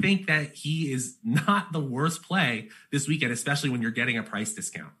 I think that he is not the worst play this weekend, especially when you're getting a price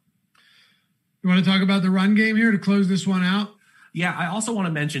discount. You want to talk about the run game here to close this one out? Yeah, I also want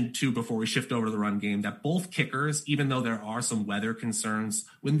to mention, too, before we shift over to the run game, that both kickers, even though there are some weather concerns,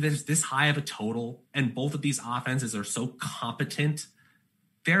 when there's this high of a total and both of these offenses are so competent,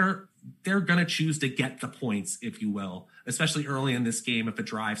 they're going to choose to get the points, if you will, especially early in this game if a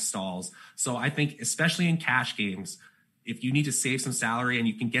drive stalls. So I think, especially in cash games, if you need to save some salary and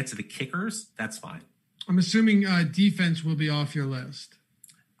you can get to the kickers, that's fine. I'm assuming defense will be off your list.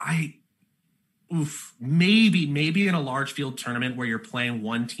 Maybe in a large field tournament where you're playing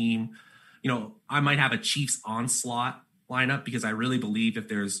one team, I might have a Chiefs onslaught lineup because I really believe if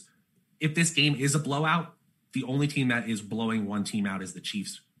this game is a blowout, the only team that is blowing one team out is the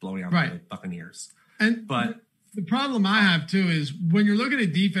Chiefs blowing out the Buccaneers. But the problem I have too is when you're looking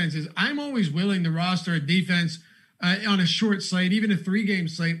at defenses, I'm always willing to roster a defense on a short slate, even a 3-game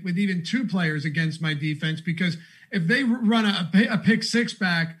slate with even 2 players against my defense, because if they run a pick 6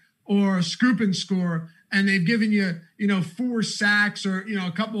 back or a scoop and score, and they've given you, 4 sacks or,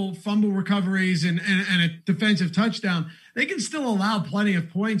 a couple fumble recoveries and a defensive touchdown, they can still allow plenty of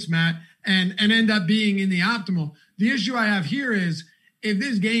points, Matt, and end up being in the optimal. The issue I have here is if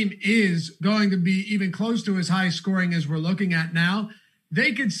this game is going to be even close to as high scoring as we're looking at now,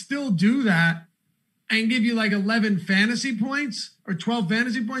 they could still do that and give you like 11 fantasy points or 12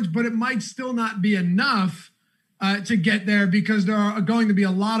 fantasy points, but it might still not be enough to get there because there are going to be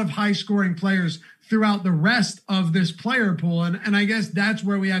a lot of high scoring players throughout the rest of this player pool. And I guess that's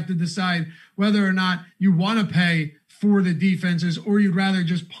where we have to decide whether or not you want to pay for the defenses or you'd rather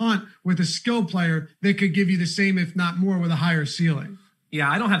just punt with a skill player that could give you the same, if not more, with a higher ceiling. Yeah,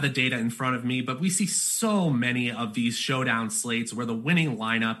 I don't have the data in front of me, but we see so many of these showdown slates where the winning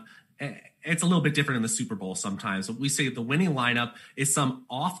lineup, it's a little bit different in the Super Bowl sometimes. But we say the winning lineup is some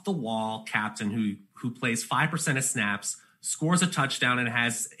off-the-wall captain who plays 5% of snaps, scores a touchdown and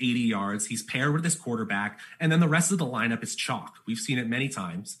has 80 yards. He's paired with his quarterback, and then the rest of the lineup is chalk. We've seen it many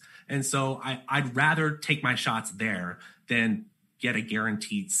times. And so I'd rather take my shots there than get a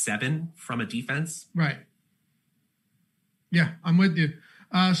guaranteed 7 from a defense. Right. Yeah, I'm with you.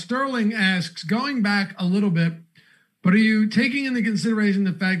 Sterling asks, going back a little bit, but are you taking into consideration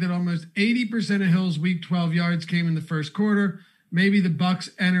the fact that almost 80% of Hill's week 12 yards came in the first quarter? Maybe the Bucs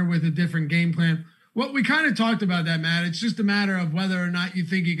enter with a different game plan. Well, we kind of talked about that, Matt. It's just a matter of whether or not you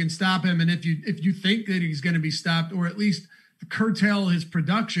think you can stop him. And if you think that he's going to be stopped or at least curtail his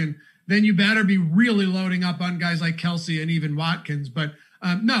production, then you better be really loading up on guys like Kelsey and even Watkins. But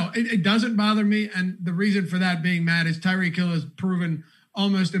No, it doesn't bother me. And the reason for that being, Matt, is Tyreek Hill has proven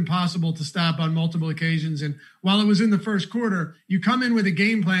almost impossible to stop on multiple occasions. And while it was in the first quarter, you come in with a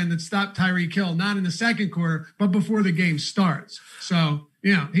game plan that stopped Tyreek Hill, not in the second quarter, but before the game starts. So,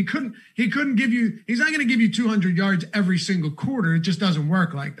 he couldn't give you, he's not going to give you 200 yards every single quarter. It just doesn't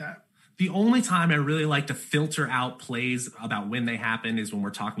work like that. The only time I really like to filter out plays about when they happen is when we're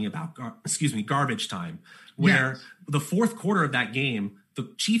talking about, garbage time, where the fourth quarter of that game,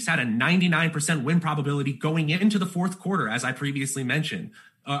 the Chiefs had a 99% win probability going into the fourth quarter, as I previously mentioned.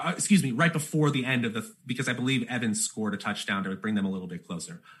 Right before the end because I believe Evans scored a touchdown to bring them a little bit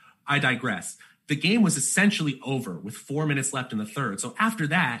closer. I digress. The game was essentially over with 4 minutes left in the third. So after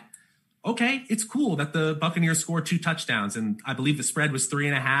that, okay, it's cool that the Buccaneers scored 2 touchdowns, and I believe the spread was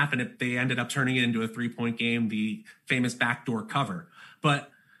 3.5, and they ended up turning it into a 3-point game, the famous backdoor cover.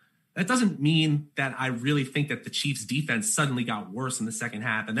 But that doesn't mean that I really think that the Chiefs' defense suddenly got worse in the second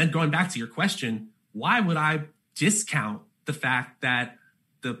half. And then going back to your question, why would I discount the fact that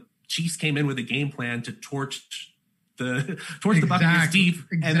the Chiefs came in with a game plan to torch the Buccaneers deep,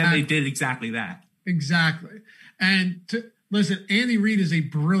 and then they did exactly that. Exactly. And listen, Andy Reid is a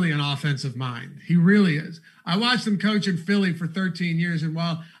brilliant offensive mind. He really is. I watched him coach in Philly for 13 years, and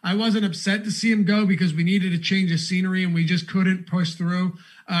while I wasn't upset to see him go because we needed a change of scenery and we just couldn't push through,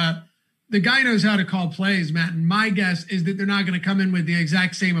 the guy knows how to call plays, Matt. And my guess is that they're not going to come in with the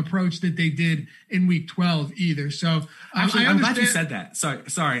exact same approach that they did in Week 12 either. So actually, I'm glad you said that.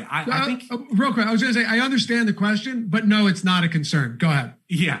 Sorry. I think real quick, I was going to say I understand the question, but no, it's not a concern. Go ahead.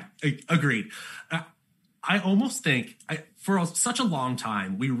 Yeah, agreed. I almost think for such a long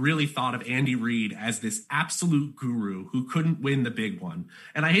time, we really thought of Andy Reid as this absolute guru who couldn't win the big one.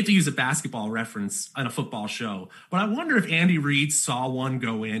 And I hate to use a basketball reference on a football show, but I wonder if Andy Reid saw one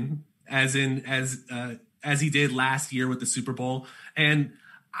go in as he did last year with the Super Bowl. And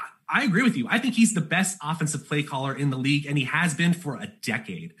I agree with you. I think he's the best offensive play caller in the league, and he has been for a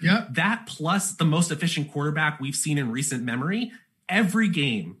decade. Yep. That plus the most efficient quarterback we've seen in recent memory, every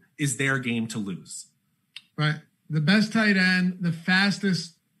game is their game to lose. Right. The best tight end, the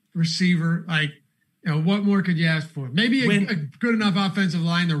fastest receiver. What more could you ask for? Maybe a good enough offensive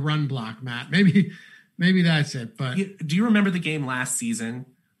line to run block, Matt. Maybe that's it. But do you remember the game last season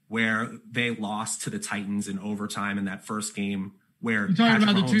where they lost to the Titans in overtime in that first game? Where you're talking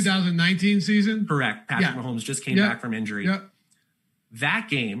about the 2019 season? Correct. Patrick Mahomes just came back from injury. Yep. That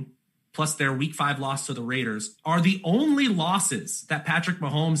game, plus their Week 5 loss to the Raiders, are the only losses that Patrick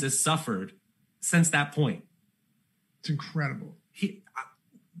Mahomes has suffered since that point. It's incredible.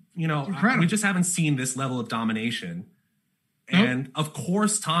 Incredible. We just haven't seen this level of domination. And of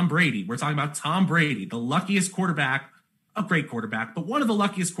course, Tom Brady. We're talking about Tom Brady, the luckiest quarterback, a great quarterback, but one of the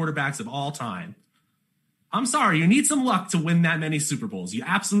luckiest quarterbacks of all time. I'm sorry, you need some luck to win that many Super Bowls. You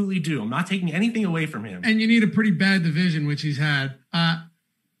absolutely do. I'm not taking anything away from him. And you need a pretty bad division, which he's had.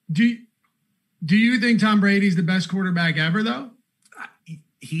 Do you think Tom Brady's the best quarterback ever, though?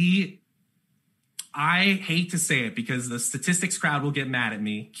 I hate to say it because the statistics crowd will get mad at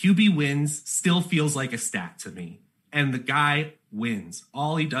me. QB wins still feels like a stat to me. And the guy wins.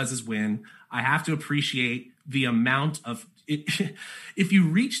 All he does is win. I have to appreciate the amount of it. If you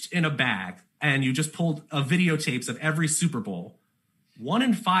reached in a bag and you just pulled videotapes of every Super Bowl, 1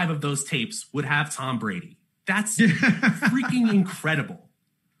 in 5 of those tapes would have Tom Brady. That's freaking incredible.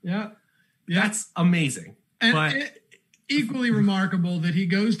 Yeah. That's amazing. And equally remarkable that he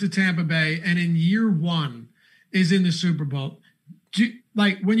goes to Tampa Bay and in year 1 is in the Super Bowl.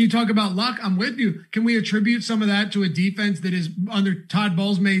 When you talk about luck, I'm with you. Can we attribute some of that to a defense that is under Todd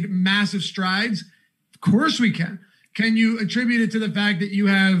Bowles made massive strides? Of course we can. Can you attribute it to the fact that you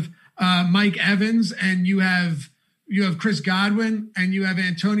have Mike Evans and you have Chris Godwin and you have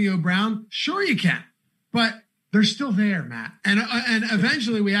Antonio Brown? Sure you can, but they're still there, Matt. And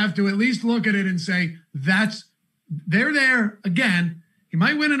eventually we have to at least look at it and say they're there again. He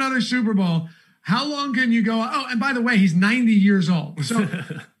might win another Super Bowl. How long can you go? Oh, and by the way, he's 90 years old. So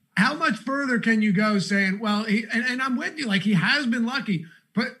how much further can you go saying, well, and I'm with you, he has been lucky,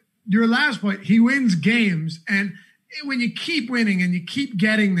 but your last point, he wins games. And when you keep winning and you keep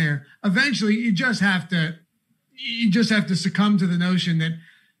getting there, eventually you just have to succumb to the notion that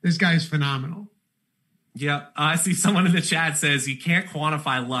this guy is phenomenal. Yeah. I see someone in the chat says you can't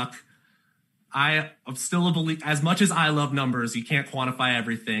quantify luck. I'm still a believer, as much as I love numbers, you can't quantify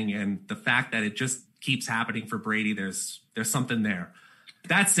everything. And the fact that it just keeps happening for Brady, there's something there.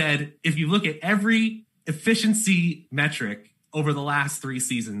 That said, if you look at every efficiency metric over the last 3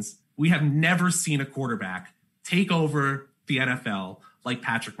 seasons, we have never seen a quarterback take over the NFL like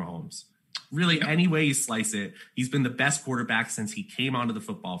Patrick Mahomes. Really, any way you slice it, he's been the best quarterback since he came onto the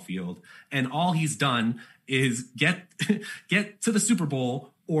football field. And all he's done is get to the Super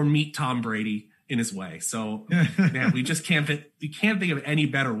Bowl or meet Tom Brady in his way. So, man, we can't think of any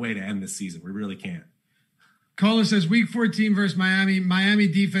better way to end this season. We really can't. Cola says week 14 versus Miami. Miami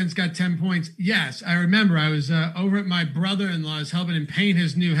defense got 10 points. Yes, I remember. I was over at my brother-in-law's helping him paint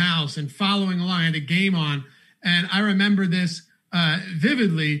his new house and following along. I had a game on. And I remember this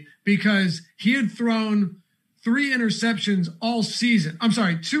vividly because he had thrown 2 interceptions all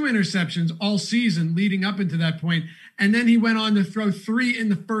season leading up into that point. And then he went on to throw 3 in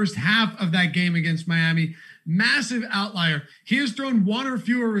the first half of that game against Miami. Massive outlier. He has thrown 1 or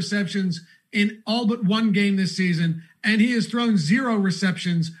fewer receptions in all but 1 game this season. And he has thrown 0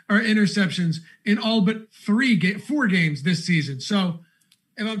 receptions or interceptions in all but 4 games this season. So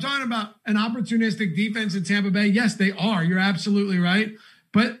if I'm talking about an opportunistic defense in Tampa Bay, yes, they are. You're absolutely right.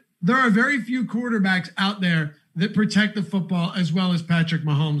 But there are very few quarterbacks out there that protect the football as well as Patrick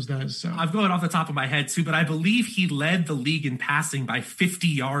Mahomes does. So I'm going off the top of my head too, but I believe he led the league in passing by 50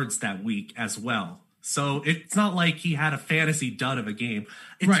 yards that week as well. So it's not like he had a fantasy dud of a game.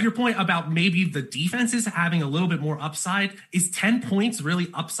 And right. To your point about maybe the defenses having a little bit more upside, is 10 points really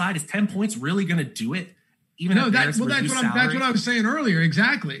upside? Is 10 points really going to do it? That's what I was saying earlier.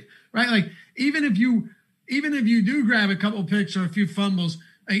 Exactly. Right. Like even if you do grab a couple picks or a few fumbles,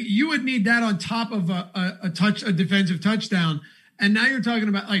 you would need that on top of a defensive touchdown. And now you're talking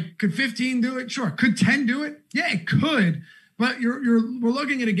about like, could 15 do it? Sure. Could 10 do it? Yeah, it could. But we're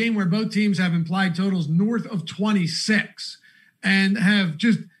looking at a game where both teams have implied totals north of 26 and have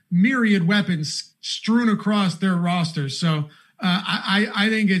just myriad weapons strewn across their rosters. So I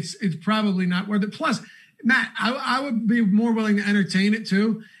think it's probably not worth it. Plus, Matt, I would be more willing to entertain it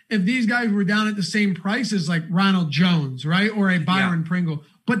too if these guys were down at the same price as like Ronald Jones, right, or a Byron Pringle.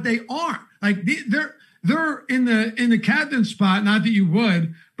 But they aren't. Like they're in the captain spot. Not that you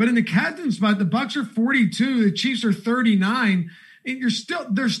would, but in the captain spot, the Bucs are 42, the Chiefs are 39. And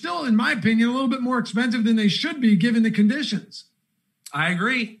they're still, in my opinion, a little bit more expensive than they should be given the conditions. I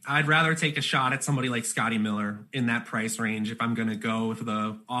agree. I'd rather take a shot at somebody like Scotty Miller in that price range if I'm going to go with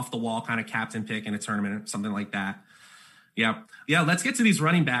the off-the-wall kind of captain pick in a tournament or something like that. Yeah. Let's get to these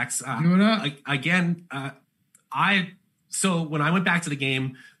running backs. So when I went back to the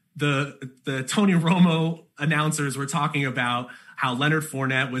game, the Tony Romo announcers were talking about how Leonard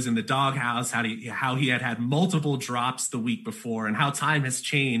Fournette was in the doghouse, how he had multiple drops the week before, and how time has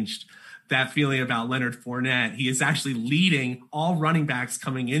changed that feeling about Leonard Fournette. He is actually leading all running backs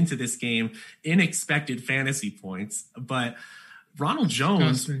coming into this game in expected fantasy points. But Ronald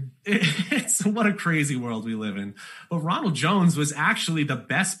Jones, it's what a crazy world we live in. But Ronald Jones was actually the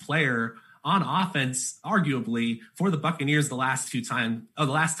best player on offense, arguably, for the Buccaneers the last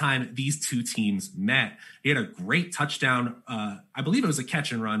time these two teams met. He had a great touchdown. I believe it was a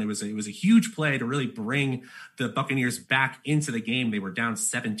catch and run. It was a huge play to really bring the Buccaneers back into the game. They were down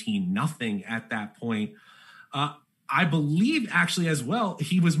 17-0 at that point. I believe actually as well,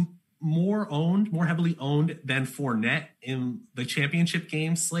 he was more heavily owned than Fournette in the championship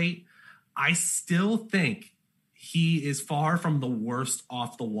game slate. I still think he is far from the worst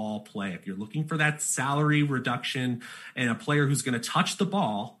off the wall play. If you're looking for that salary reduction and a player who's going to touch the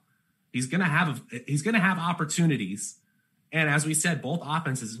ball, he's going to have opportunities. And as we said, both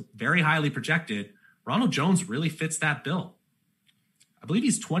offenses very highly projected. Ronald Jones really fits that bill. I believe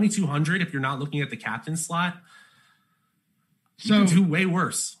he's 2,200 if you're not looking at the captain slot. You can do way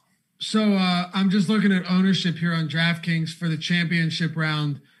worse. So I'm just looking at ownership here on DraftKings for the championship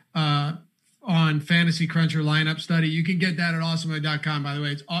round on Fantasy Cruncher lineup study. You can get that at awesemo.com, by the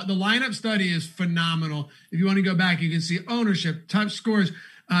way. The lineup study is phenomenal. If you want to go back, you can see ownership, top scores,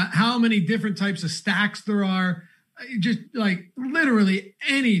 how many different types of stacks there are, just like literally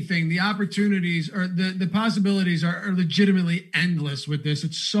anything. The opportunities or the possibilities are legitimately endless with this.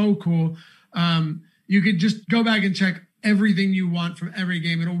 It's so cool. You could just go back and check everything you want from every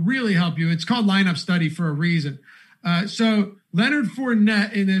game. It'll really help you. It's called lineup study for a reason. So Leonard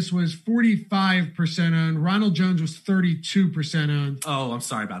Fournette in this was 45% owned. Ronald Jones was 32% owned. Oh, I'm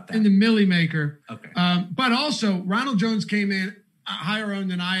sorry about that. In the Millie Maker. Okay. But also Ronald Jones came in higher owned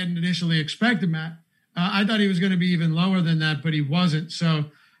than I had initially expected, Matt. I thought he was going to be even lower than that, but he wasn't. So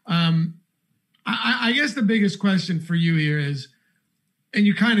I guess the biggest question for you here is, and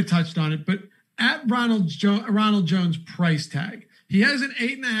you kind of touched on it, but at Ronald Jones price tag, he has an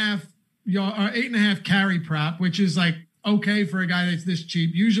 8.5 carry prop, which is like okay for a guy that's this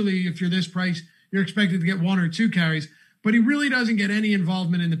cheap. Usually if you're this price, you're expected to get 1 or 2 carries, but he really doesn't get any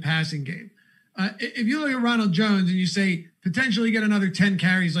involvement in the passing game. If you look at Ronald Jones and you say potentially get another 10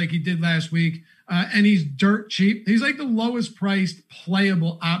 carries like he did last week. And he's dirt cheap. He's like the lowest priced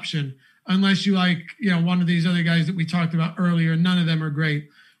playable option, unless you like, one of these other guys that we talked about earlier. None of them are great.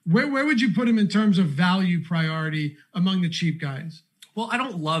 Where would you put him in terms of value priority among the cheap guys? Well, I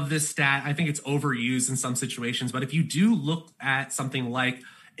don't love this stat. I think it's overused in some situations. But if you do look at something like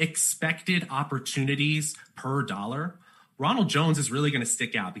expected opportunities per dollar, Ronald Jones is really going to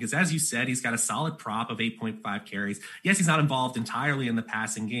stick out because, as you said, he's got a solid prop of 8.5 carries. Yes, he's not involved entirely in the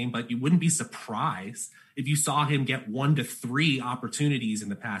passing game, but you wouldn't be surprised if you saw him get 1 to 3 opportunities in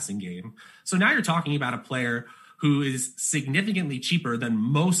the passing game. So now you're talking about a player who is significantly cheaper than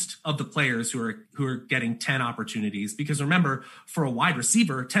most of the players who are getting 10 opportunities. Because remember, for a wide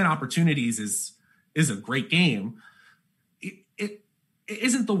receiver, 10 opportunities is a great game. It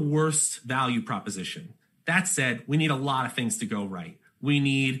isn't the worst value proposition. That said, we need a lot of things to go right. We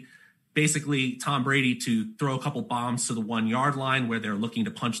need basically Tom Brady to throw a couple bombs to the 1 yard line where they're looking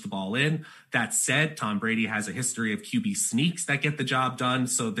to punch the ball in. That said, Tom Brady has a history of QB sneaks that get the job done.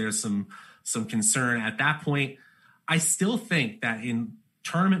 So there's some concern at that point. I still think that in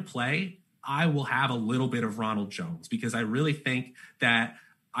tournament play, I will have a little bit of Ronald Jones because I really think that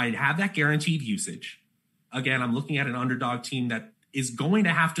I'd have that guaranteed usage. Again, I'm looking at an underdog team that is going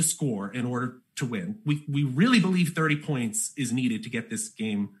to have to score in order to win. We really believe 30 points is needed to get this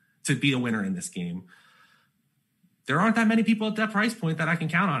game, to be a winner in this game. There aren't that many people at that price point that I can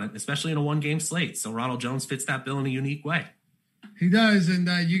count on it, especially in a 1-game slate. So Ronald Jones fits that bill in a unique way. He does, and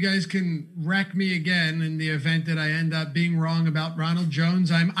you guys can wreck me again in the event that I end up being wrong about Ronald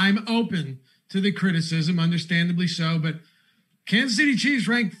Jones. I'm open to the criticism, understandably so, but Kansas City Chiefs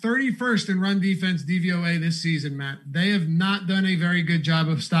ranked 31st in run defense DVOA this season, Matt. They have not done a very good job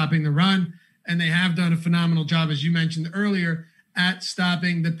of stopping the run, and they have done a phenomenal job, as you mentioned earlier, at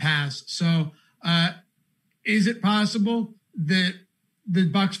stopping the pass. So is it possible that the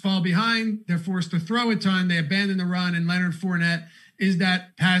Bucs fall behind, they're forced to throw a ton, they abandon the run, and Leonard Fournette is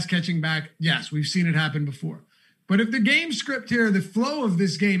that pass catching back? Yes, we've seen it happen before. But if the game script here, the flow of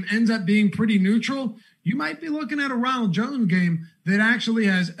this game ends up being pretty neutral, you might be looking at a Ronald Jones game that actually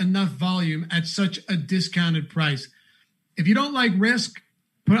has enough volume at such a discounted price. If you don't like risk,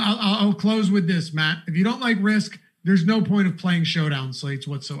 I'll close with this, Matt. If you don't like risk, there's no point of playing showdown slates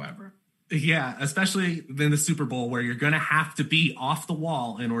whatsoever. Yeah, especially in the Super Bowl where you're going to have to be off the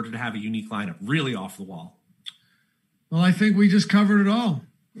wall in order to have a unique lineup, really off the wall. Well, I think we just covered it all.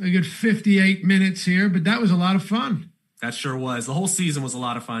 We got 58 minutes here, but that was a lot of fun. That sure was. The whole season was a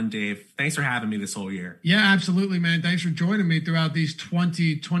lot of fun, Dave. Thanks for having me this whole year. Yeah, absolutely, man. Thanks for joining me throughout these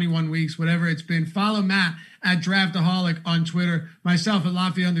 21 weeks, whatever it's been. Follow Matt at Draftaholic on Twitter, myself at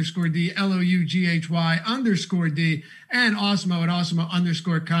Lafayette_D, LOUGHY_D, and Awesemo at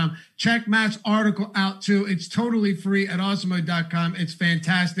Awesemo_com. Check Matt's article out too. It's totally free at Awesemo.com. It's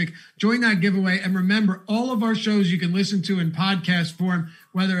fantastic. Join that giveaway. And remember, all of our shows you can listen to in podcast form,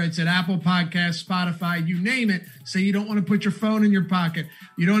 whether it's at Apple Podcasts, Spotify, you name it. Say you don't want to put your phone in your pocket.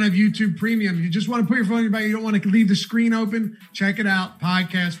 You don't have YouTube Premium. You just want to put your phone in your pocket. You don't want to leave the screen open. Check it out,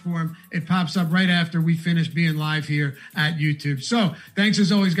 podcast form. It pops up right after we finish being live here at YouTube. So thanks as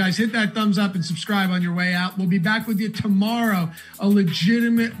always, guys. Hit that thumbs up and subscribe on your way out. We'll be back with you tomorrow, a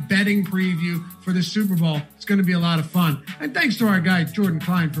legitimate betting preview for the Super Bowl. It's going to be a lot of fun. And thanks to our guy, Jordan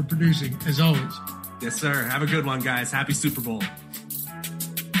Klein, for producing, as always. Yes, sir. Have a good one, guys. Happy Super Bowl.